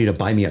opportunity to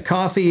buy me a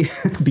coffee,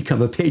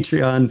 become a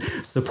Patreon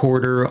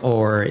supporter,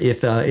 or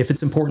if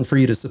it's important for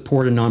you to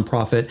support a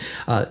nonprofit,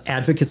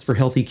 Advocates for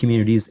Healthy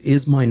Communities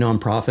is my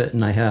nonprofit,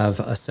 and I have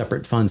a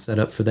separate fund set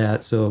up for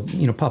that. So,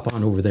 pop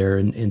on over there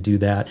and do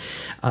that.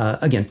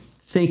 Again,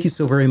 thank you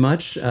so very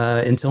much.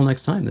 Until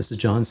next time, this is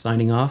John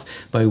signing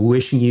off by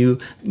wishing you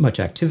much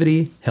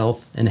activity,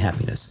 health, and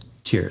happiness.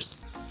 Cheers.